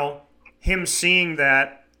 him seeing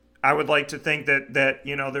that, I would like to think that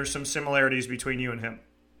there's some similarities between you and him.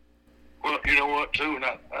 Well, you know what, too, and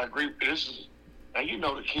I agree. And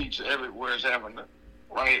the key to everywhere is having the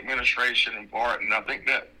right administration and part. And I think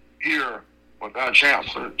that here with our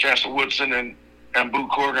Chancellor Woodson and Boo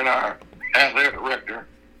Corrigan, our athletic director,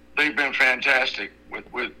 they've been fantastic with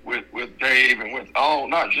Dave and with all,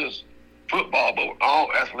 not just football, but with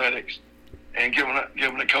all athletics, and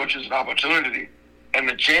giving the coaches an opportunity and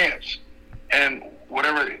the chance and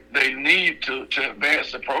whatever they need to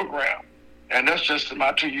advance the program. And that's just in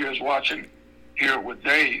my 2 years watching here with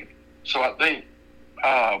Dave. So I think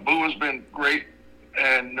Boo has been great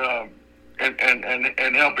and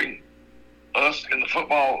helping us in the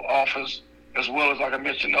football office, as well as, like I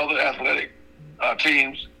mentioned, other athletic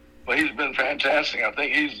teams. But he's been fantastic. I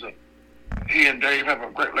think he and Dave have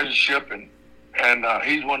a great relationship, and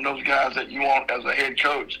he's one of those guys that you want as a head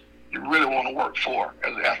coach. You really want to work for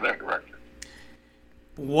as an athletic director.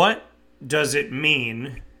 What does it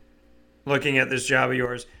mean, looking at this job of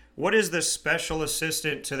yours, what is the special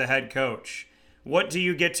assistant to the head coach? What do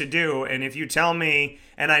you get to do? And if you tell me,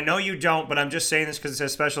 and I know you don't, but I'm just saying this because it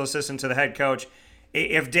says special assistant to the head coach,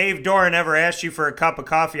 if Dave Doran ever asked you for a cup of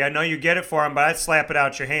coffee, I know you get it for him, but I'd slap it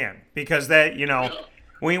out your hand because that,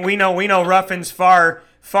 we know Ruffin's far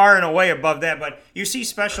and away above that. But you see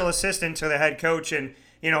special assistant to the head coach, and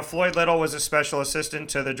Floyd Little was a special assistant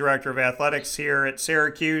to the director of athletics here at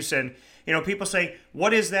Syracuse, and people say,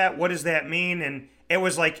 what is that? What does that mean? And it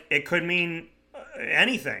was like it could mean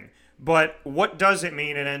anything. But what does it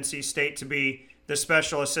mean at NC State to be the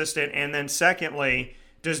special assistant? And then secondly,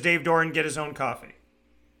 does Dave Doran get his own coffee?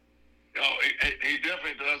 Oh, he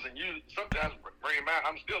definitely does. And you sometimes bring him out.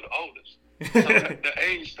 I'm still the oldest. So the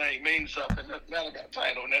age thing means something. Not about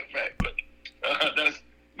title and that fact, but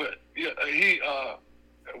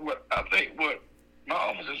what my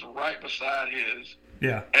office is right beside his.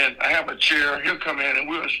 Yeah. And I have a chair. He'll come in, and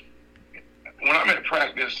when I'm at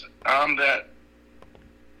practice, I'm that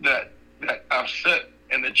I've sat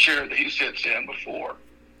in the chair that he sits in before,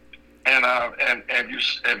 and have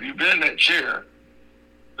you been in that chair?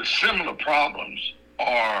 The similar problems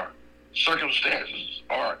or circumstances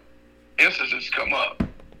or instances come up,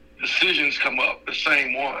 decisions come up, the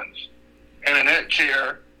same ones, and in that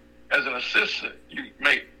chair, as an assistant, you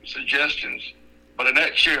make suggestions, but in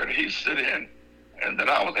that chair that he sit in, and that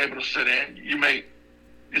I was able to sit in, you make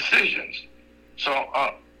decisions. So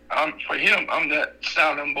for him, I'm that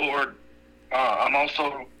sounding board. I'm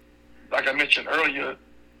also, like I mentioned earlier,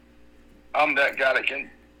 I'm that guy that can,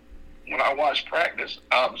 when I watch practice,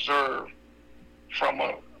 I observe from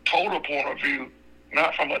a total point of view,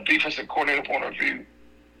 not from a defensive coordinator point of view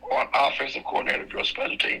or an offensive coordinator view or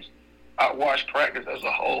special teams. I watch practice as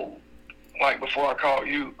a whole. Like before I call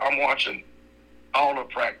you, I'm watching all of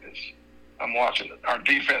practice. I'm watching our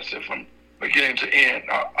defensive from beginning to end,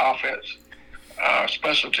 our offense,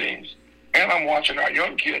 special teams, and I'm watching our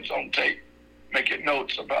young kids on tape, making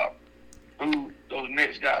notes about who those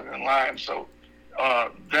next guys in line. So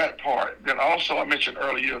that part. Then also I mentioned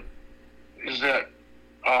earlier is that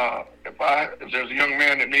if there's a young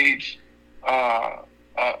man that needs an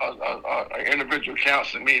individual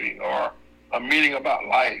counseling meeting or a meeting about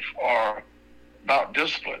life or about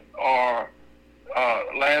discipline, or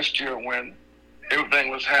last year when everything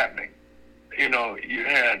was happening, you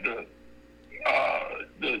had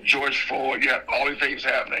the George Floyd, you had all these things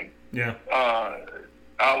happening. Yeah.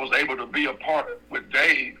 I was able to be a part with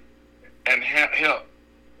Dave and help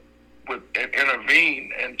and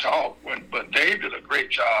intervene and talk. But Dave did a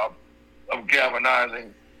great job of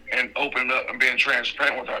galvanizing and opening up and being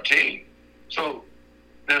transparent with our team. So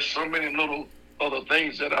there's so many little other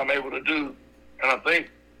things that I'm able to do, and I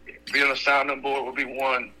think being a sounding board would be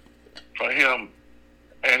one for him,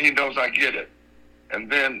 and he knows I get it.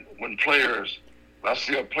 And then when I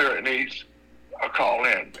see a player that needs a call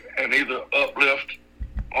in and either uplift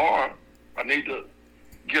or I need to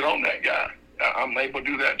get on that guy, I'm able to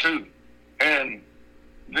do that too. And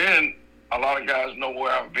then a lot of guys know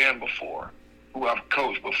where I've been before, who I've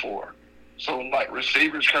coached before. So like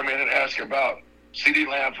receivers come in and ask about CeeDee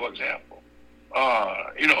Lamb, for example.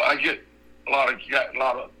 I get a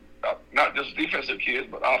lot of not just defensive kids,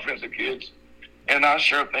 but offensive kids, and I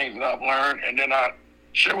share things that I've learned, and then I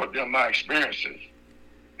share with them my experiences.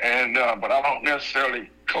 And but I don't necessarily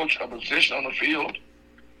coach a position on the field.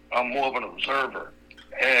 I'm more of an observer,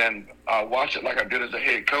 and I watch it like I did as a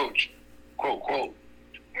head coach, quote, quote,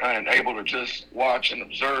 and able to just watch and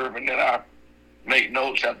observe, and then I make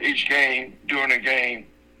notes after each game, during the game,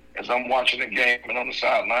 as I'm watching the game and on the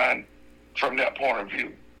sideline from that point of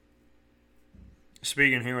view.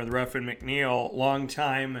 Speaking here with Ruffin McNeill,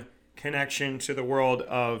 longtime connection to the world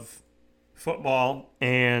of football,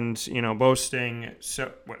 and boasting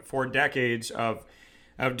 4 decades of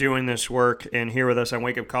doing this work, and here with us on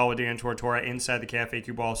Wake Up Call with Dan Tortora inside the Cafe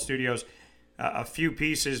Cue Ball studios. A few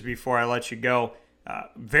pieces before I let you go.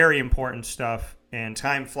 Very important stuff, and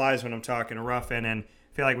time flies when I'm talking to Ruffin, and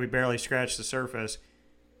I feel like we barely scratched the surface.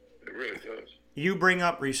 It really does. You bring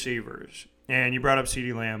up receivers, and you brought up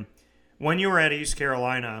CeeDee Lamb. When you were at East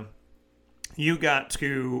Carolina, you got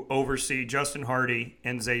to oversee Justin Hardy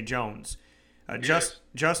and Zay Jones. Yes.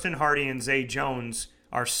 Justin Hardy and Zay Jones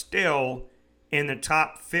are still in the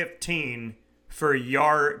top 15 for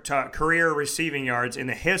career receiving yards in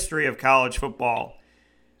the history of college football.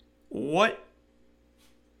 What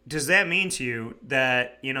does that mean to you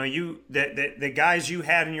that, that the guys you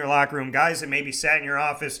had in your locker room, guys that maybe sat in your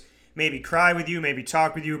office, maybe cry with you, maybe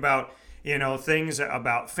talk with you about, things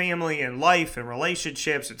about family and life and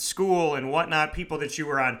relationships at school and whatnot, people that you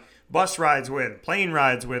were on bus rides with, plane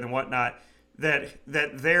rides with and whatnot, that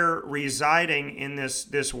they're residing in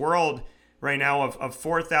this world right now of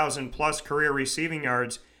 4,000 plus career receiving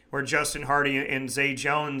yards, where Justin Hardy and Zay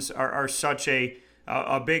Jones are such a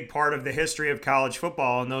big part of the history of college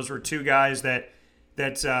football. And those were two guys that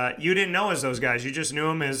you didn't know as those guys. You just knew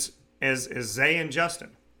them as Zay and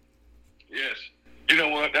Justin. Yes. You know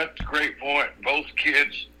what? That's a great point. Both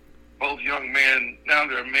kids, both young men, now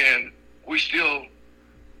they're men. We still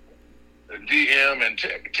DM and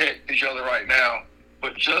text each other right now.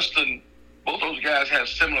 But Justin, both those guys have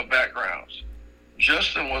similar backgrounds.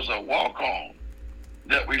 Justin was a walk-on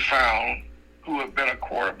that we found who had been a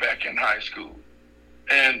quarterback in high school.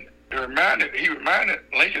 And he reminded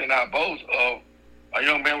Lincoln and I both of a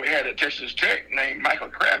young man we had at Texas Tech named Michael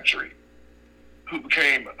Crabtree, who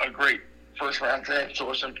became a great first-round draft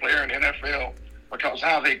choice and player in the NFL because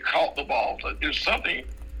how they caught the ball. So there's something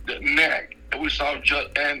that we saw.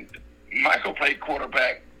 And Michael played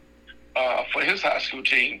quarterback for his high school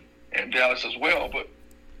team in Dallas as well. But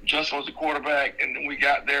Justin was the quarterback, and then we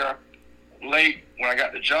got there late when I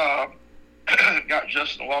got the job, got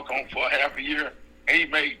Justin to walk on for a half a year, and he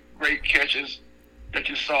made great catches that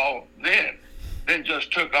you saw then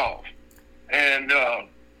just took off. And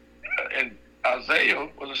Isaiah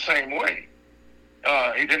was the same way.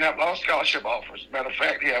 He didn't have a lot of scholarship offers. Matter of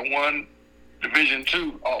fact, he had one Division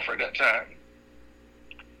II offer at that time.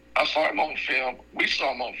 I saw him on film. We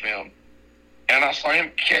saw him on film. And I saw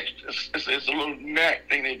him catch. It's a little knack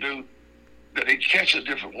thing they do that they catch a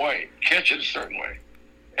different way, catch it a certain way.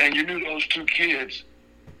 And you knew those two kids,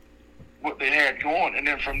 what they had going. And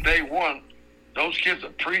then from day one, those kids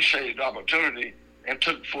appreciated the opportunity and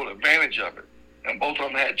took full advantage of it. And both of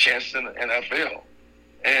them had chances in the NFL.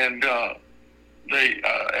 And they,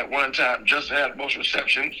 at one time, just had most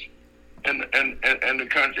receptions in the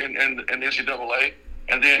country, in the NCAA.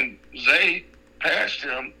 And then Zay passed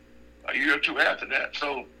him a year or two after that.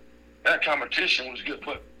 So that competition was good.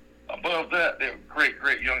 But above that, they're great,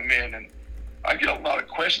 great young men. And I get a lot of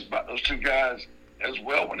questions about those two guys as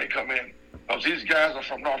well when they come in. Because these guys are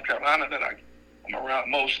from North Carolina that I'm around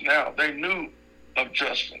most now. They knew of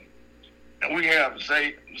Justin. And we have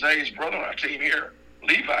Zay's brother on our team here,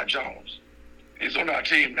 Levi Jones. He's on our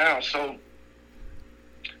team now. So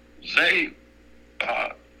Zay,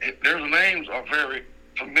 their names are very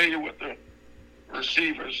familiar with the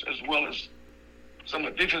receivers as well as some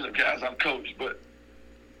of the defensive guys I've coached. But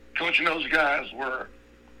coaching those guys were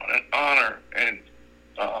an honor, and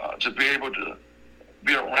to be able to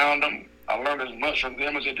be around them, I learned as much from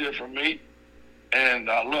them as they did from me, and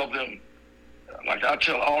I love them. Like I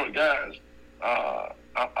tell all the guys,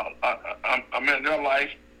 I'm in their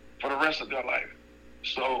life for the rest of their life.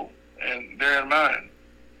 So, and they're in mine.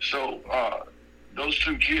 So those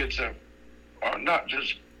two kids are not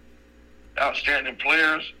just outstanding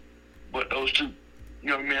players, but those two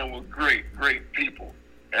young men were great, great people,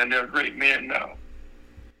 and they're great men now.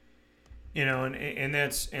 And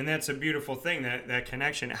that's a beautiful thing, that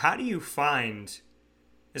connection. How do you find,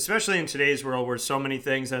 especially in today's world where so many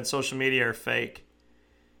things on social media are fake,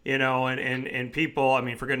 and people, I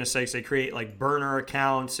mean, for goodness sakes, they create like burner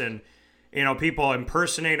accounts and, people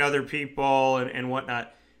impersonate other people and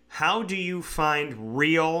whatnot. How do you find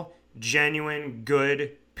real, genuine,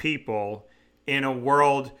 good people in a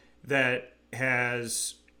world that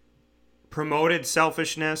has promoted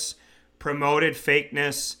selfishness, promoted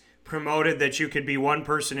fakeness, promoted that you could be one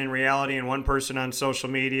person in reality and one person on social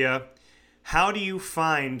media? How do you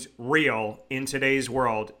find real in today's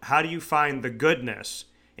world? How do you find the goodness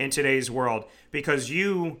in today's world? Because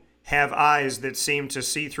you have eyes that seem to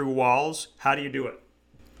see through walls. How do you do it?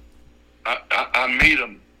 I meet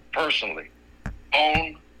them personally.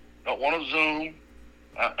 Don't want to Zoom,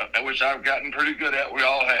 which I've gotten pretty good at. We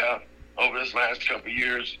all have over this last couple of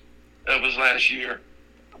years, of this last year.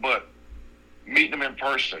 But meeting them in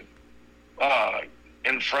person,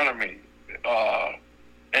 in front of me,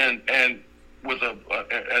 and with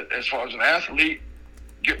as far as an athlete,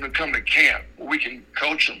 getting them to come to camp where we can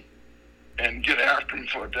coach them and get after them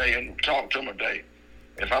for a day and talk to them a day.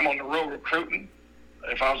 If I'm on the road recruiting,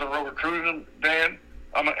 if I was on the road recruiting them, Dan,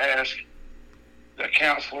 I'm going to ask the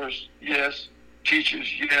counselors, yes,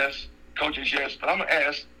 teachers, yes, coaches, yes, but I'm going to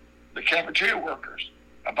ask the cafeteria workers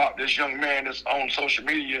about this young man that's on social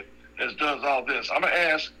media that does all this. I'm going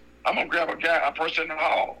to grab a person in the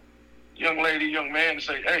hall, young lady, young man, and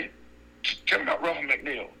say, hey, tell me about Ruffin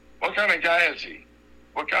McNeil. What kind of guy is he?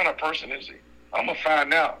 What kind of person is he? I'm going to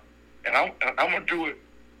find out. And I'm going to do it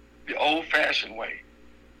the old-fashioned way.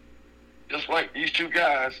 Just like these two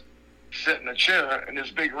guys sit in a chair in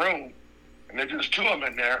this big room, and there's just two of them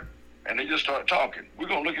in there, and they just start talking. We're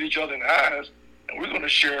going to look at each other in the eyes, and we're going to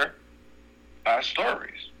share our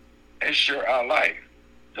stories and share our life,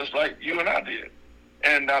 just like you and I did.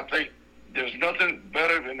 And I think there's nothing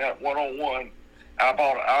better than that one-on-one,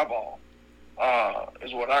 eyeball to eyeball,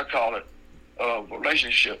 is what I call it,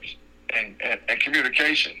 relationships and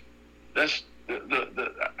communication. That's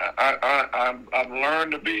I've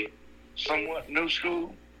learned to be somewhat new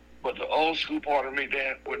school, but the old school part of me,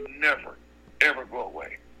 Dan, would never, ever go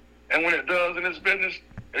away. And when it does in this business,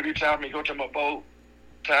 every time we go to my boat,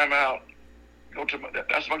 time out,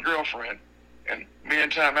 that's my girlfriend, and me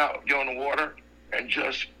and time out, get on the water, and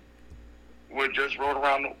we'll just roll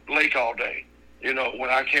around the lake all day. You know, when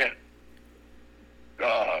I can't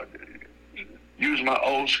use my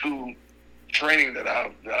old school training that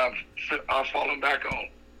I've fallen back on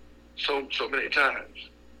so many times.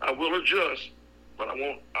 I will adjust, but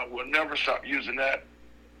I will never stop using that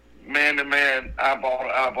man-to-man,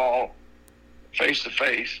 eyeball-to-eyeball,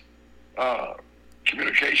 face-to-face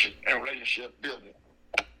communication and relationship building.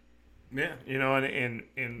 Yeah, you know,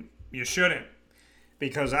 and you shouldn't,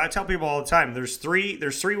 because I tell people all the time, there's three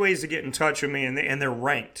ways to get in touch with me, and they're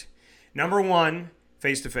ranked. Number one,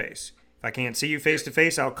 face-to-face. If I can't see you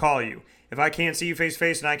face-to-face, I'll call you. If I can't see you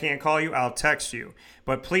face-to-face and I can't call you, I'll text you.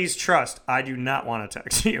 But please trust, I do not want to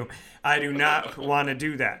text you. I do not want to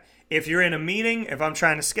do that. If you're in a meeting, if I'm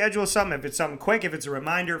trying to schedule something, if it's something quick, if it's a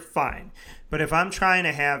reminder, fine. But if I'm trying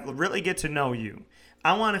to really get to know you,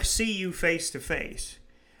 I want to see you face-to-face.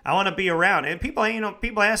 I want to be around. And people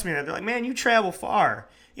ask me that. They're like, man, you travel far.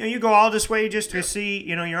 You know, you go all this way just to see,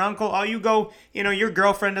 you know, your uncle. Oh, you go, you know, your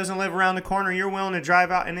girlfriend doesn't live around the corner. You're willing to drive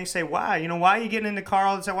out. And they say, why? You know, why are you getting in the car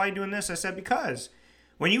all the time? Why are you doing this? I said, because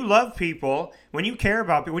when you love people, when you care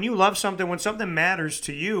about people, when you love something, when something matters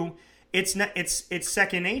to you, it's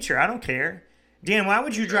second nature. I don't care. Dan, why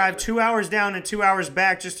would you drive 2 hours down and 2 hours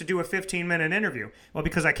back just to do a 15-minute interview? Well,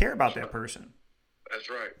 because I care about that person. That's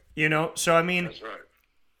right. You know, so I mean, that's right.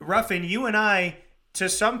 Ruffin, you and I, to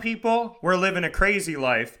some people, we're living a crazy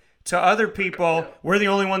life. To other people, we're the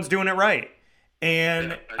only ones doing it right.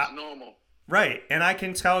 And that's normal. Right. And I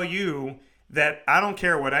can tell you that I don't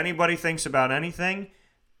care what anybody thinks about anything.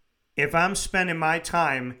 If I'm spending my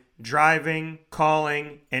time driving,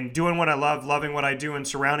 calling, and doing what I love, loving what I do, and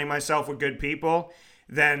surrounding myself with good people,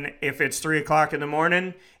 then if it's 3 o'clock in the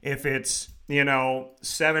morning, if it's,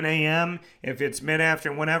 7 a.m., if it's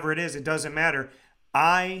mid-afternoon, whenever it is, it doesn't matter.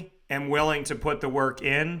 I am willing to put the work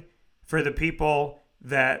in for the people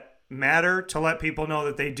that matter, to let people know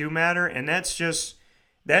that they do matter, and that's just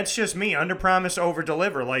me. Under promise, over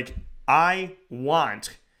deliver. Like, I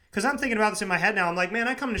want, because I'm thinking about this in my head now. I'm like, man,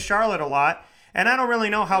 I come to Charlotte a lot, and I don't really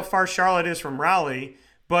know how far Charlotte is from Raleigh,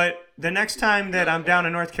 but the next time that I'm down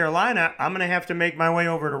in North Carolina, I'm going to have to make my way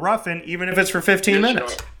over to Ruffin, even if it's for 15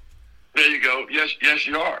 minutes. There you go. Yes,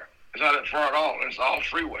 you are. It's not that far at all. It's all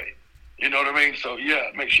freeway. You know what I mean? So,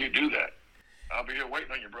 yeah, make sure you do that. I'll be here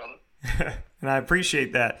waiting on you, brother. And I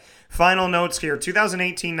appreciate that. Final notes here.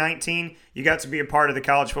 2018-19, you got to be a part of the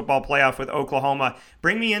college football playoff with Oklahoma.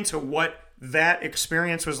 Bring me into what that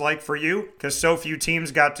experience was like for you, because so few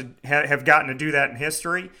teams have gotten to do that in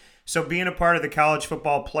history. So being a part of the college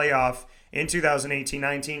football playoff in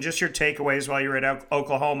 2018-19, just your takeaways while you were at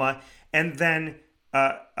Oklahoma. And then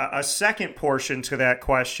a second portion to that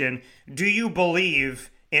question, do you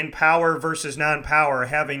believe in power versus non-power,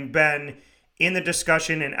 having been in the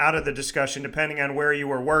discussion and out of the discussion, depending on where you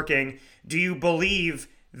were working? Do you believe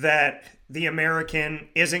that the American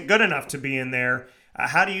isn't good enough to be in there?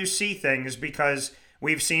 How do you see things? Because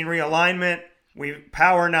we've seen realignment,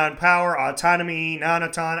 power, non-power, autonomy,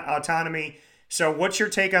 non-autonomy. So what's your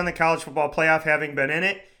take on the college football playoff, having been in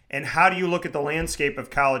it? And how do you look at the landscape of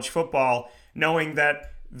college football, knowing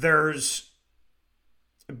that there's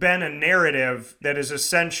been a narrative that has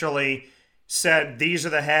essentially said these are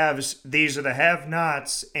the haves, these are the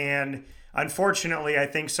have-nots, and unfortunately I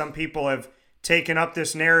think some people have taken up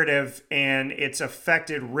this narrative and it's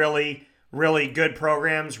affected really, really good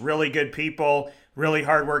programs, really good people, really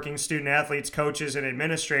hardworking student athletes, coaches, and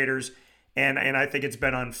administrators, and I think it's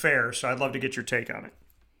been unfair. So I'd love to get your take on it.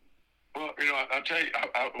 Well, I'll tell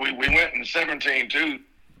you, we went in 17 too.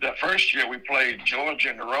 The first year we played Georgia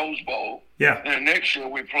in the Rose Bowl. Yeah. And the next year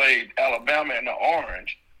we played Alabama in the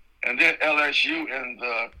Orange, and then LSU in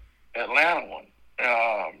the Atlanta one.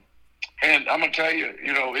 And I'm gonna tell you,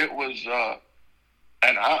 it was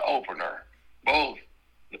an eye opener, both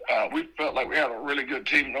we felt like we had a really good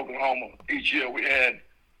team in Oklahoma. Each year we had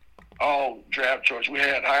all draft choice. I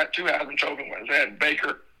had 2 Heisman Trophy winners. We had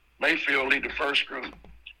Baker Mayfield lead the first group.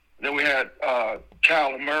 Then we had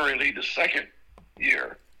Kyler Murray lead the second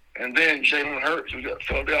year. And then Jalen Hurts, we got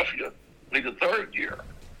Philadelphia, lead the third year.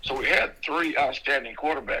 So we had 3 outstanding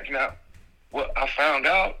quarterbacks. Now, what I found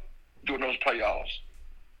out during those playoffs,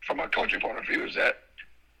 from a coaching point of view, is that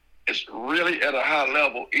it's really at a high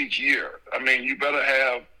level each year. I mean, you better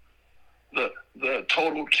have the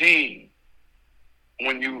total team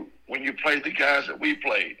when you play the guys that we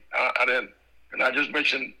played. And I just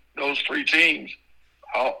mentioned those 3 teams,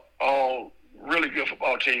 all really good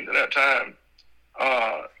football teams at that time.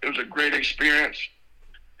 It was a great experience.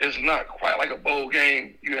 It's not quite like a bowl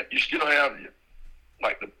game. You still have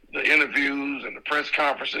like the interviews and the press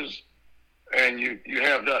conferences, and you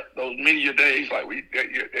have those media days like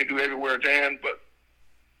they do everywhere, Dan. But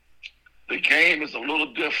the game is a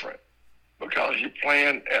little different because you're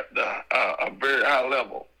playing at a very high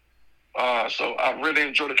level. So I really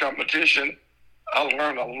enjoyed the competition. I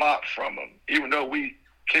learned a lot from them. Even though we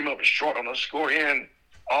came up short on the score end,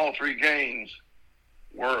 all 3 games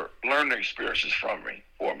were learning experiences for me.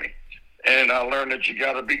 And I learned that you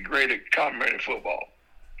got to be great at complimentary football.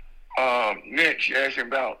 Next, you asked me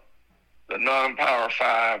about the non-Power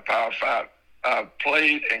 5, Power 5. I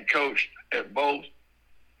played and coached at both.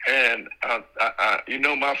 And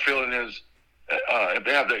my feeling is if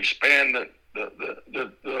they have to expand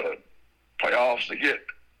the playoffs to get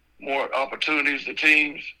more opportunities to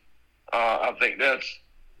teams, I think that's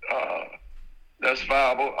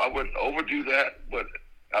viable. I wouldn't overdo that, but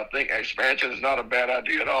I think expansion is not a bad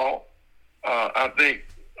idea at all. I think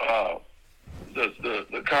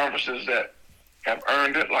the conferences that have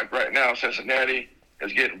earned it, like right now, Cincinnati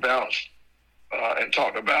is getting bounced and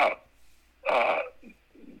talked about.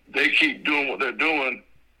 They keep doing what they're doing,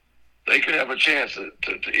 they could have a chance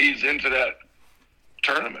to ease into that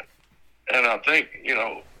tournament. And I think,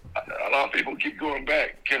 a lot of people keep going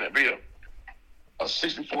back. Can it be a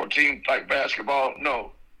 64 team type basketball?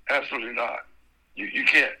 No, absolutely not. You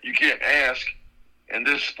can't ask in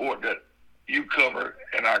this sport that you cover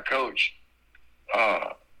and I coach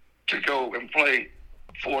to go and play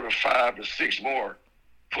 4 to 5 to 6 more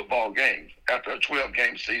football games after a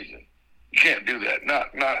 12-game season. You can't do that.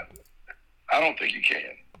 I don't think you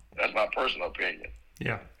can. That's my personal opinion.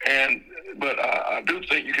 Yeah. But I do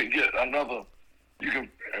think you can get another.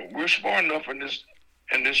 We're smart enough in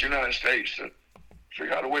this United States to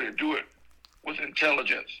figure out a way to do it with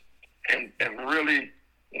intelligence and really,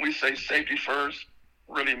 when we say safety first,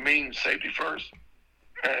 really mean safety first,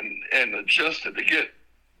 and adjust it to get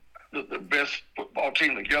the best football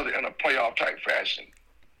team together in a playoff type fashion.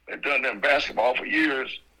 They've done that in basketball for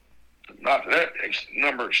years, not to that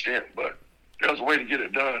number extent, but there's a way to get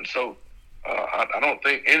it done. So I don't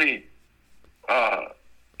think any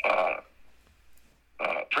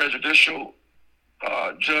prejudicial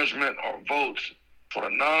judgment or votes for the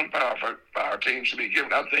non-power team should be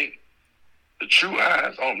given. I think the true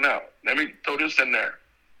eyes on now. Let me throw this in there.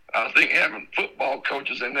 I think having football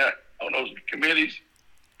coaches in that on those committees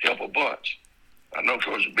help a bunch. I know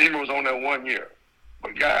Coach Beamer was on there 1 year,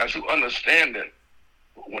 but guys who understand it,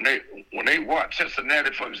 when they watch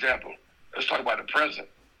Cincinnati, for example, let's talk about the present.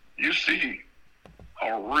 You see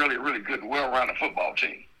a really, really good, well-rounded football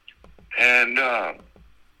team, and I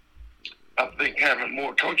think having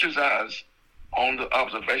more coaches' eyes on the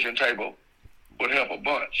observation table would help a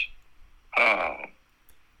bunch.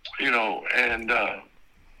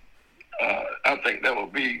 I think that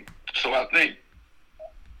would be so. I think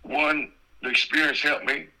one, the experience helped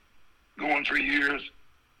me going 3 years.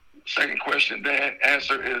 Second question, Dan,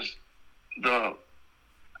 answer is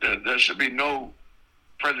there should be no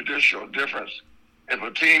prejudicial difference. If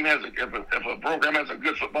a team has if a program has a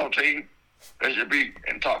good football team, there should be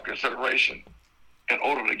in top consideration. In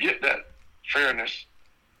order to get that fairness,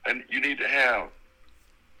 and you need to have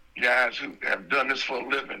guys who have done this for a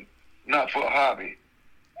living, not for a hobby.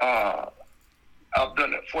 I've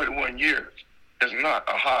done it 41 years. It's not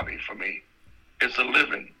a hobby for me. It's a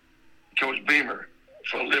living. Coach Beamer,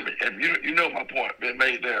 for a living. And you know my point being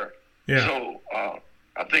made there. Yeah. So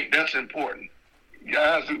I think that's important.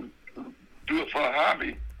 Guys who do it for a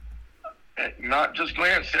hobby, and not just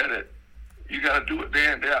glance at it, you got to do it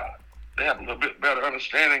day in, day out. They have a little bit better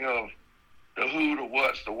understanding of the who, the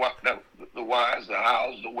what's, the what, the whys, the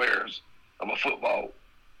hows, the wheres of a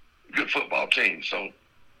good football team. So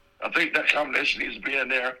I think that combination needs to be in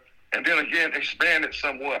there. And then again, expand it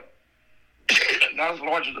somewhat. Not as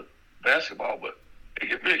large as basketball, but it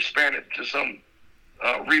can be expanded to some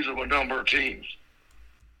reasonable number of teams.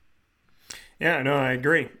 Yeah, no, I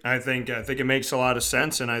agree. I think it makes a lot of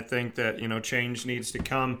sense, and I think that change needs to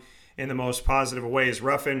come in the most positive of ways.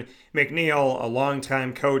 Ruffin McNeil, a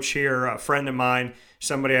longtime coach here, a friend of mine,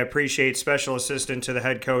 somebody I appreciate, special assistant to the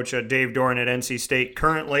head coach Dave Doran at NC State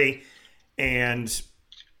currently, and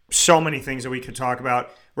so many things that we could talk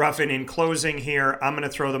about. Ruffin, in closing here, I'm going to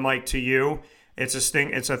throw the mic to you. It's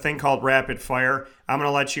a thing called rapid fire. I'm going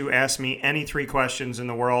to let you ask me any 3 questions in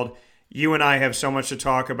the world. You and I have so much to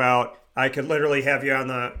talk about. I could literally have you on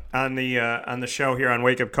the show here on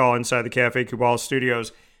Wake Up Call inside the Cafe Kubal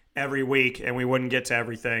studios every week, and we wouldn't get to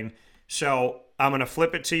everything. So I'm going to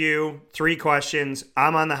flip it to you. 3 questions.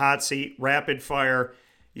 I'm on the hot seat. Rapid fire.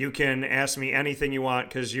 You can ask me anything you want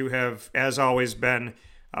because you have, as always, been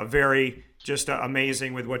very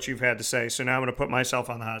amazing with what you've had to say. So now I'm going to put myself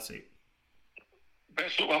on the hot seat.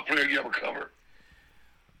 Best football player you ever covered?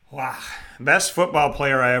 Wow. Best football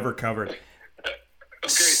player I ever covered.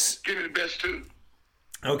 Okay, give me the best 2.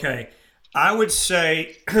 Okay. I would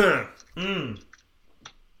say, you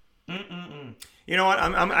know what?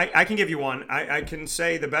 I can give you one. I can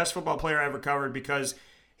say the best football player I ever covered because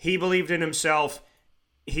he believed in himself.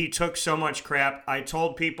 He took so much crap. I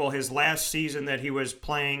told people his last season that he was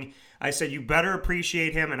playing, I said, you better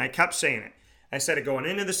appreciate him. And I kept saying it. I said it going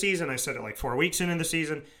into the season. I said it like 4 weeks into the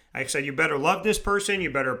season. I said, you better love this person. You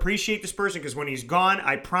better appreciate this person because when he's gone,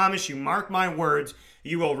 I promise you, mark my words,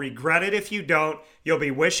 you will regret it if you don't. You'll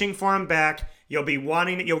be wishing for him back. You'll be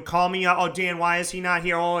wanting it. You'll call me, oh, Dan, why is he not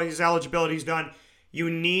here? Oh, his eligibility's done. You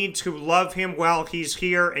need to love him while he's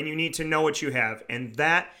here, and you need to know what you have. And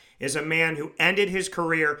that is a man who ended his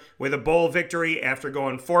career with a bowl victory after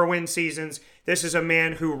going 4-win seasons. This is a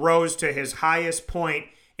man who rose to his highest point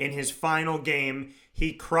in his final game.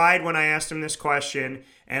 He cried when I asked him this question,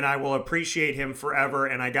 and I will appreciate him forever.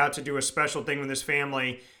 And I got to do a special thing with his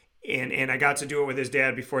family, and I got to do it with his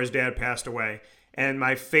dad before his dad passed away. And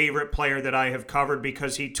my favorite player that I have covered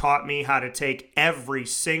because he taught me how to take every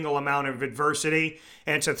single amount of adversity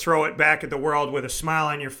and to throw it back at the world with a smile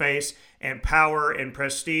on your face and power and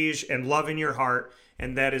prestige and love in your heart.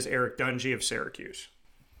 And that is Eric Dungy of Syracuse.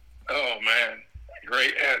 Oh, man.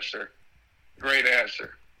 Great answer. Great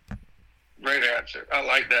answer. Great answer. I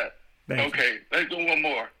like that. Okay, let's do one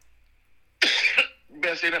more.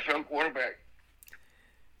 Best NFL quarterback.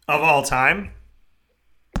 Of all time?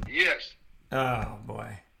 Yes. Oh,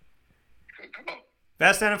 boy. Come on.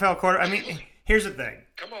 Best NFL quarterback. I mean, here's the thing.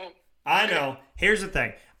 Come on. I know. Here's the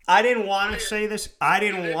thing. I didn't want to say this. I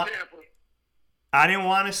didn't want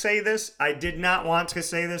to say this. I did not want to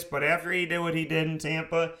say this, but after he did what he did in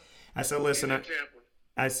Tampa, I said, listen,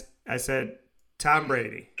 I said, Tom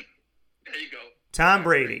Brady. There you go. Tom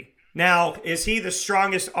Brady. Now, is he the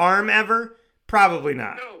strongest arm ever? Probably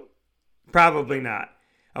not. No. Probably not.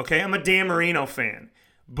 Okay, I'm a Dan Marino fan.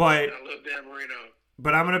 But I love Dan Marino.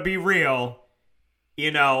 But I'm going to be real.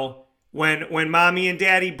 You know, when Mommy and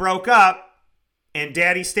Daddy broke up and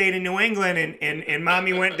Daddy stayed in New England and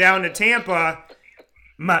Mommy went down to Tampa,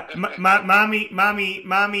 Mommy,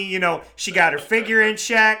 you know, she got her figure in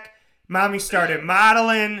check. Mommy started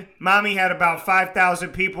modeling. Mommy had about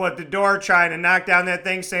 5,000 people at the door trying to knock down that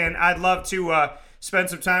thing saying, I'd love to spend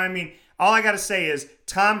some time. I mean, all I got to say is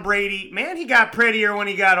Tom Brady, man, he got prettier when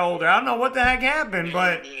he got older. I don't know what the heck happened,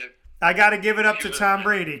 but I got to give it up to Tom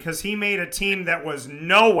Brady because he made a team that was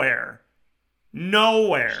nowhere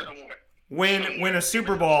win a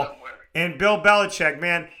Super Bowl. And Bill Belichick,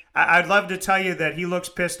 man, I'd love to tell you that he looks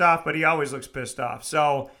pissed off, but he always looks pissed off.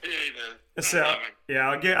 So yeah,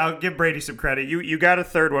 I'll give Brady some credit. You got a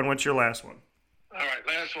third one. What's your last one? All right,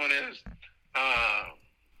 last one is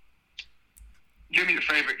give me your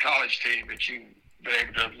favorite college team that you've been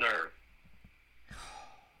able to observe.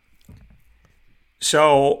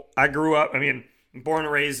 So I grew up, born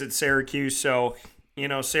and raised at Syracuse, so, you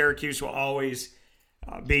know, Syracuse will always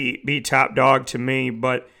be top dog to me.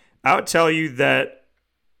 But I would tell you that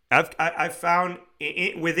I've found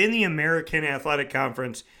within the American Athletic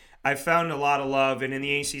Conference, I've found a lot of love, and in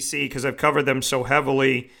the ACC, because I've covered them so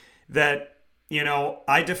heavily, that, you know,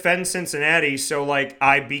 I defend Cincinnati, so, like,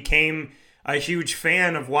 I became a huge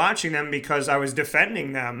fan of watching them because I was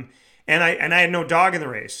defending them, and I had no dog in the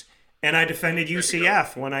race. And I defended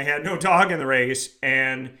UCF when I had no dog in the race.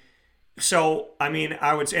 And so,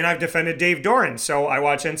 I've defended Dave Doran, so I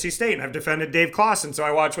watch NC State. And I've defended Dave Clawson, so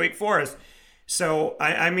I watch Wake Forest. So,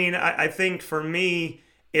 I think for me,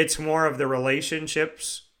 it's more of the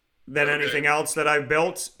relationships than anything else that I've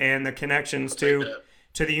built and the connections to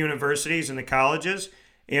the universities and the colleges.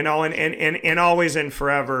 You know, and always and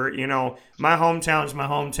forever, you know, my hometown's my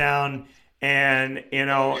hometown. And, you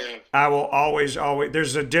know, I will always,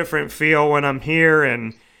 there's a different feel when I'm here.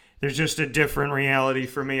 And there's just a different reality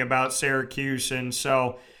for me about Syracuse, and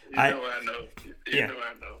so I know. I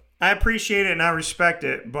know. I appreciate it and I respect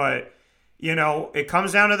it, but it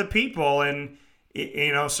comes down to the people, and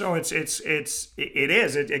so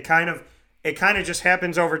it kind of just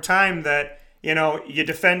happens over time that you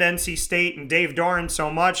defend NC State and Dave Doran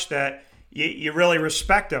so much that you really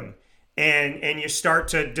respect them, and you start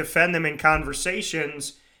to defend them in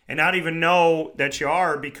conversations and not even know that you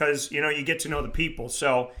are, because you get to know the people.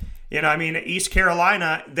 So East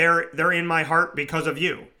Carolina, they're in my heart because of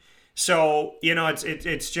you. So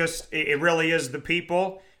it really is the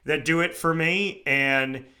people that do it for me,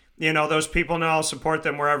 and those people know I'll support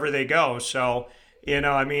them wherever they go. So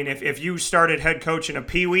if you started head coach in a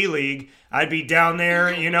Pee Wee league, I'd be down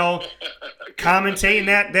there, commentating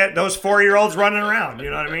that those 4-year-olds running around. You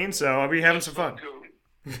know what I mean? So I'll be having some fun.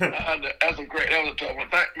 That was a tough one.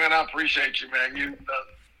 Man, I appreciate you, man. You've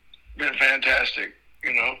been fantastic,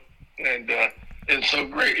 and it's so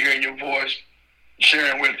great hearing your voice,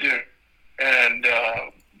 sharing with you, and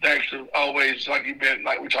thanks for always, like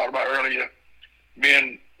we talked about earlier,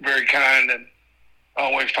 being very kind and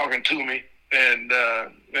always talking to me, and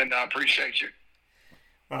I appreciate you.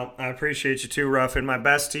 Well, I appreciate you too, Ruff, and my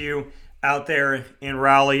best to you out there in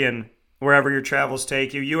Raleigh and wherever your travels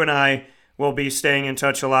take you. You and I will be staying in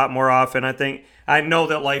touch a lot more often. I know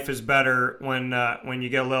that life is better when you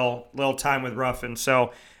get a little time with Ruff, and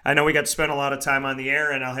so I know we got to spend a lot of time on the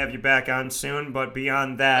air, and I'll have you back on soon. But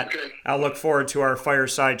beyond that, okay. I'll look forward to our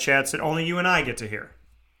fireside chats that only you and I get to hear.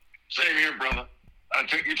 Same here, brother.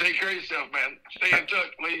 You take care of yourself, man. Stay in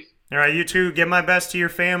touch, please. All right, you too. Give my best to your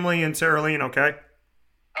family and to Earlene, okay?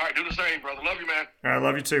 All right, do the same, brother. Love you, man. All right,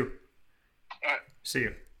 love you too. All right. See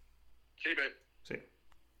you. See you, babe.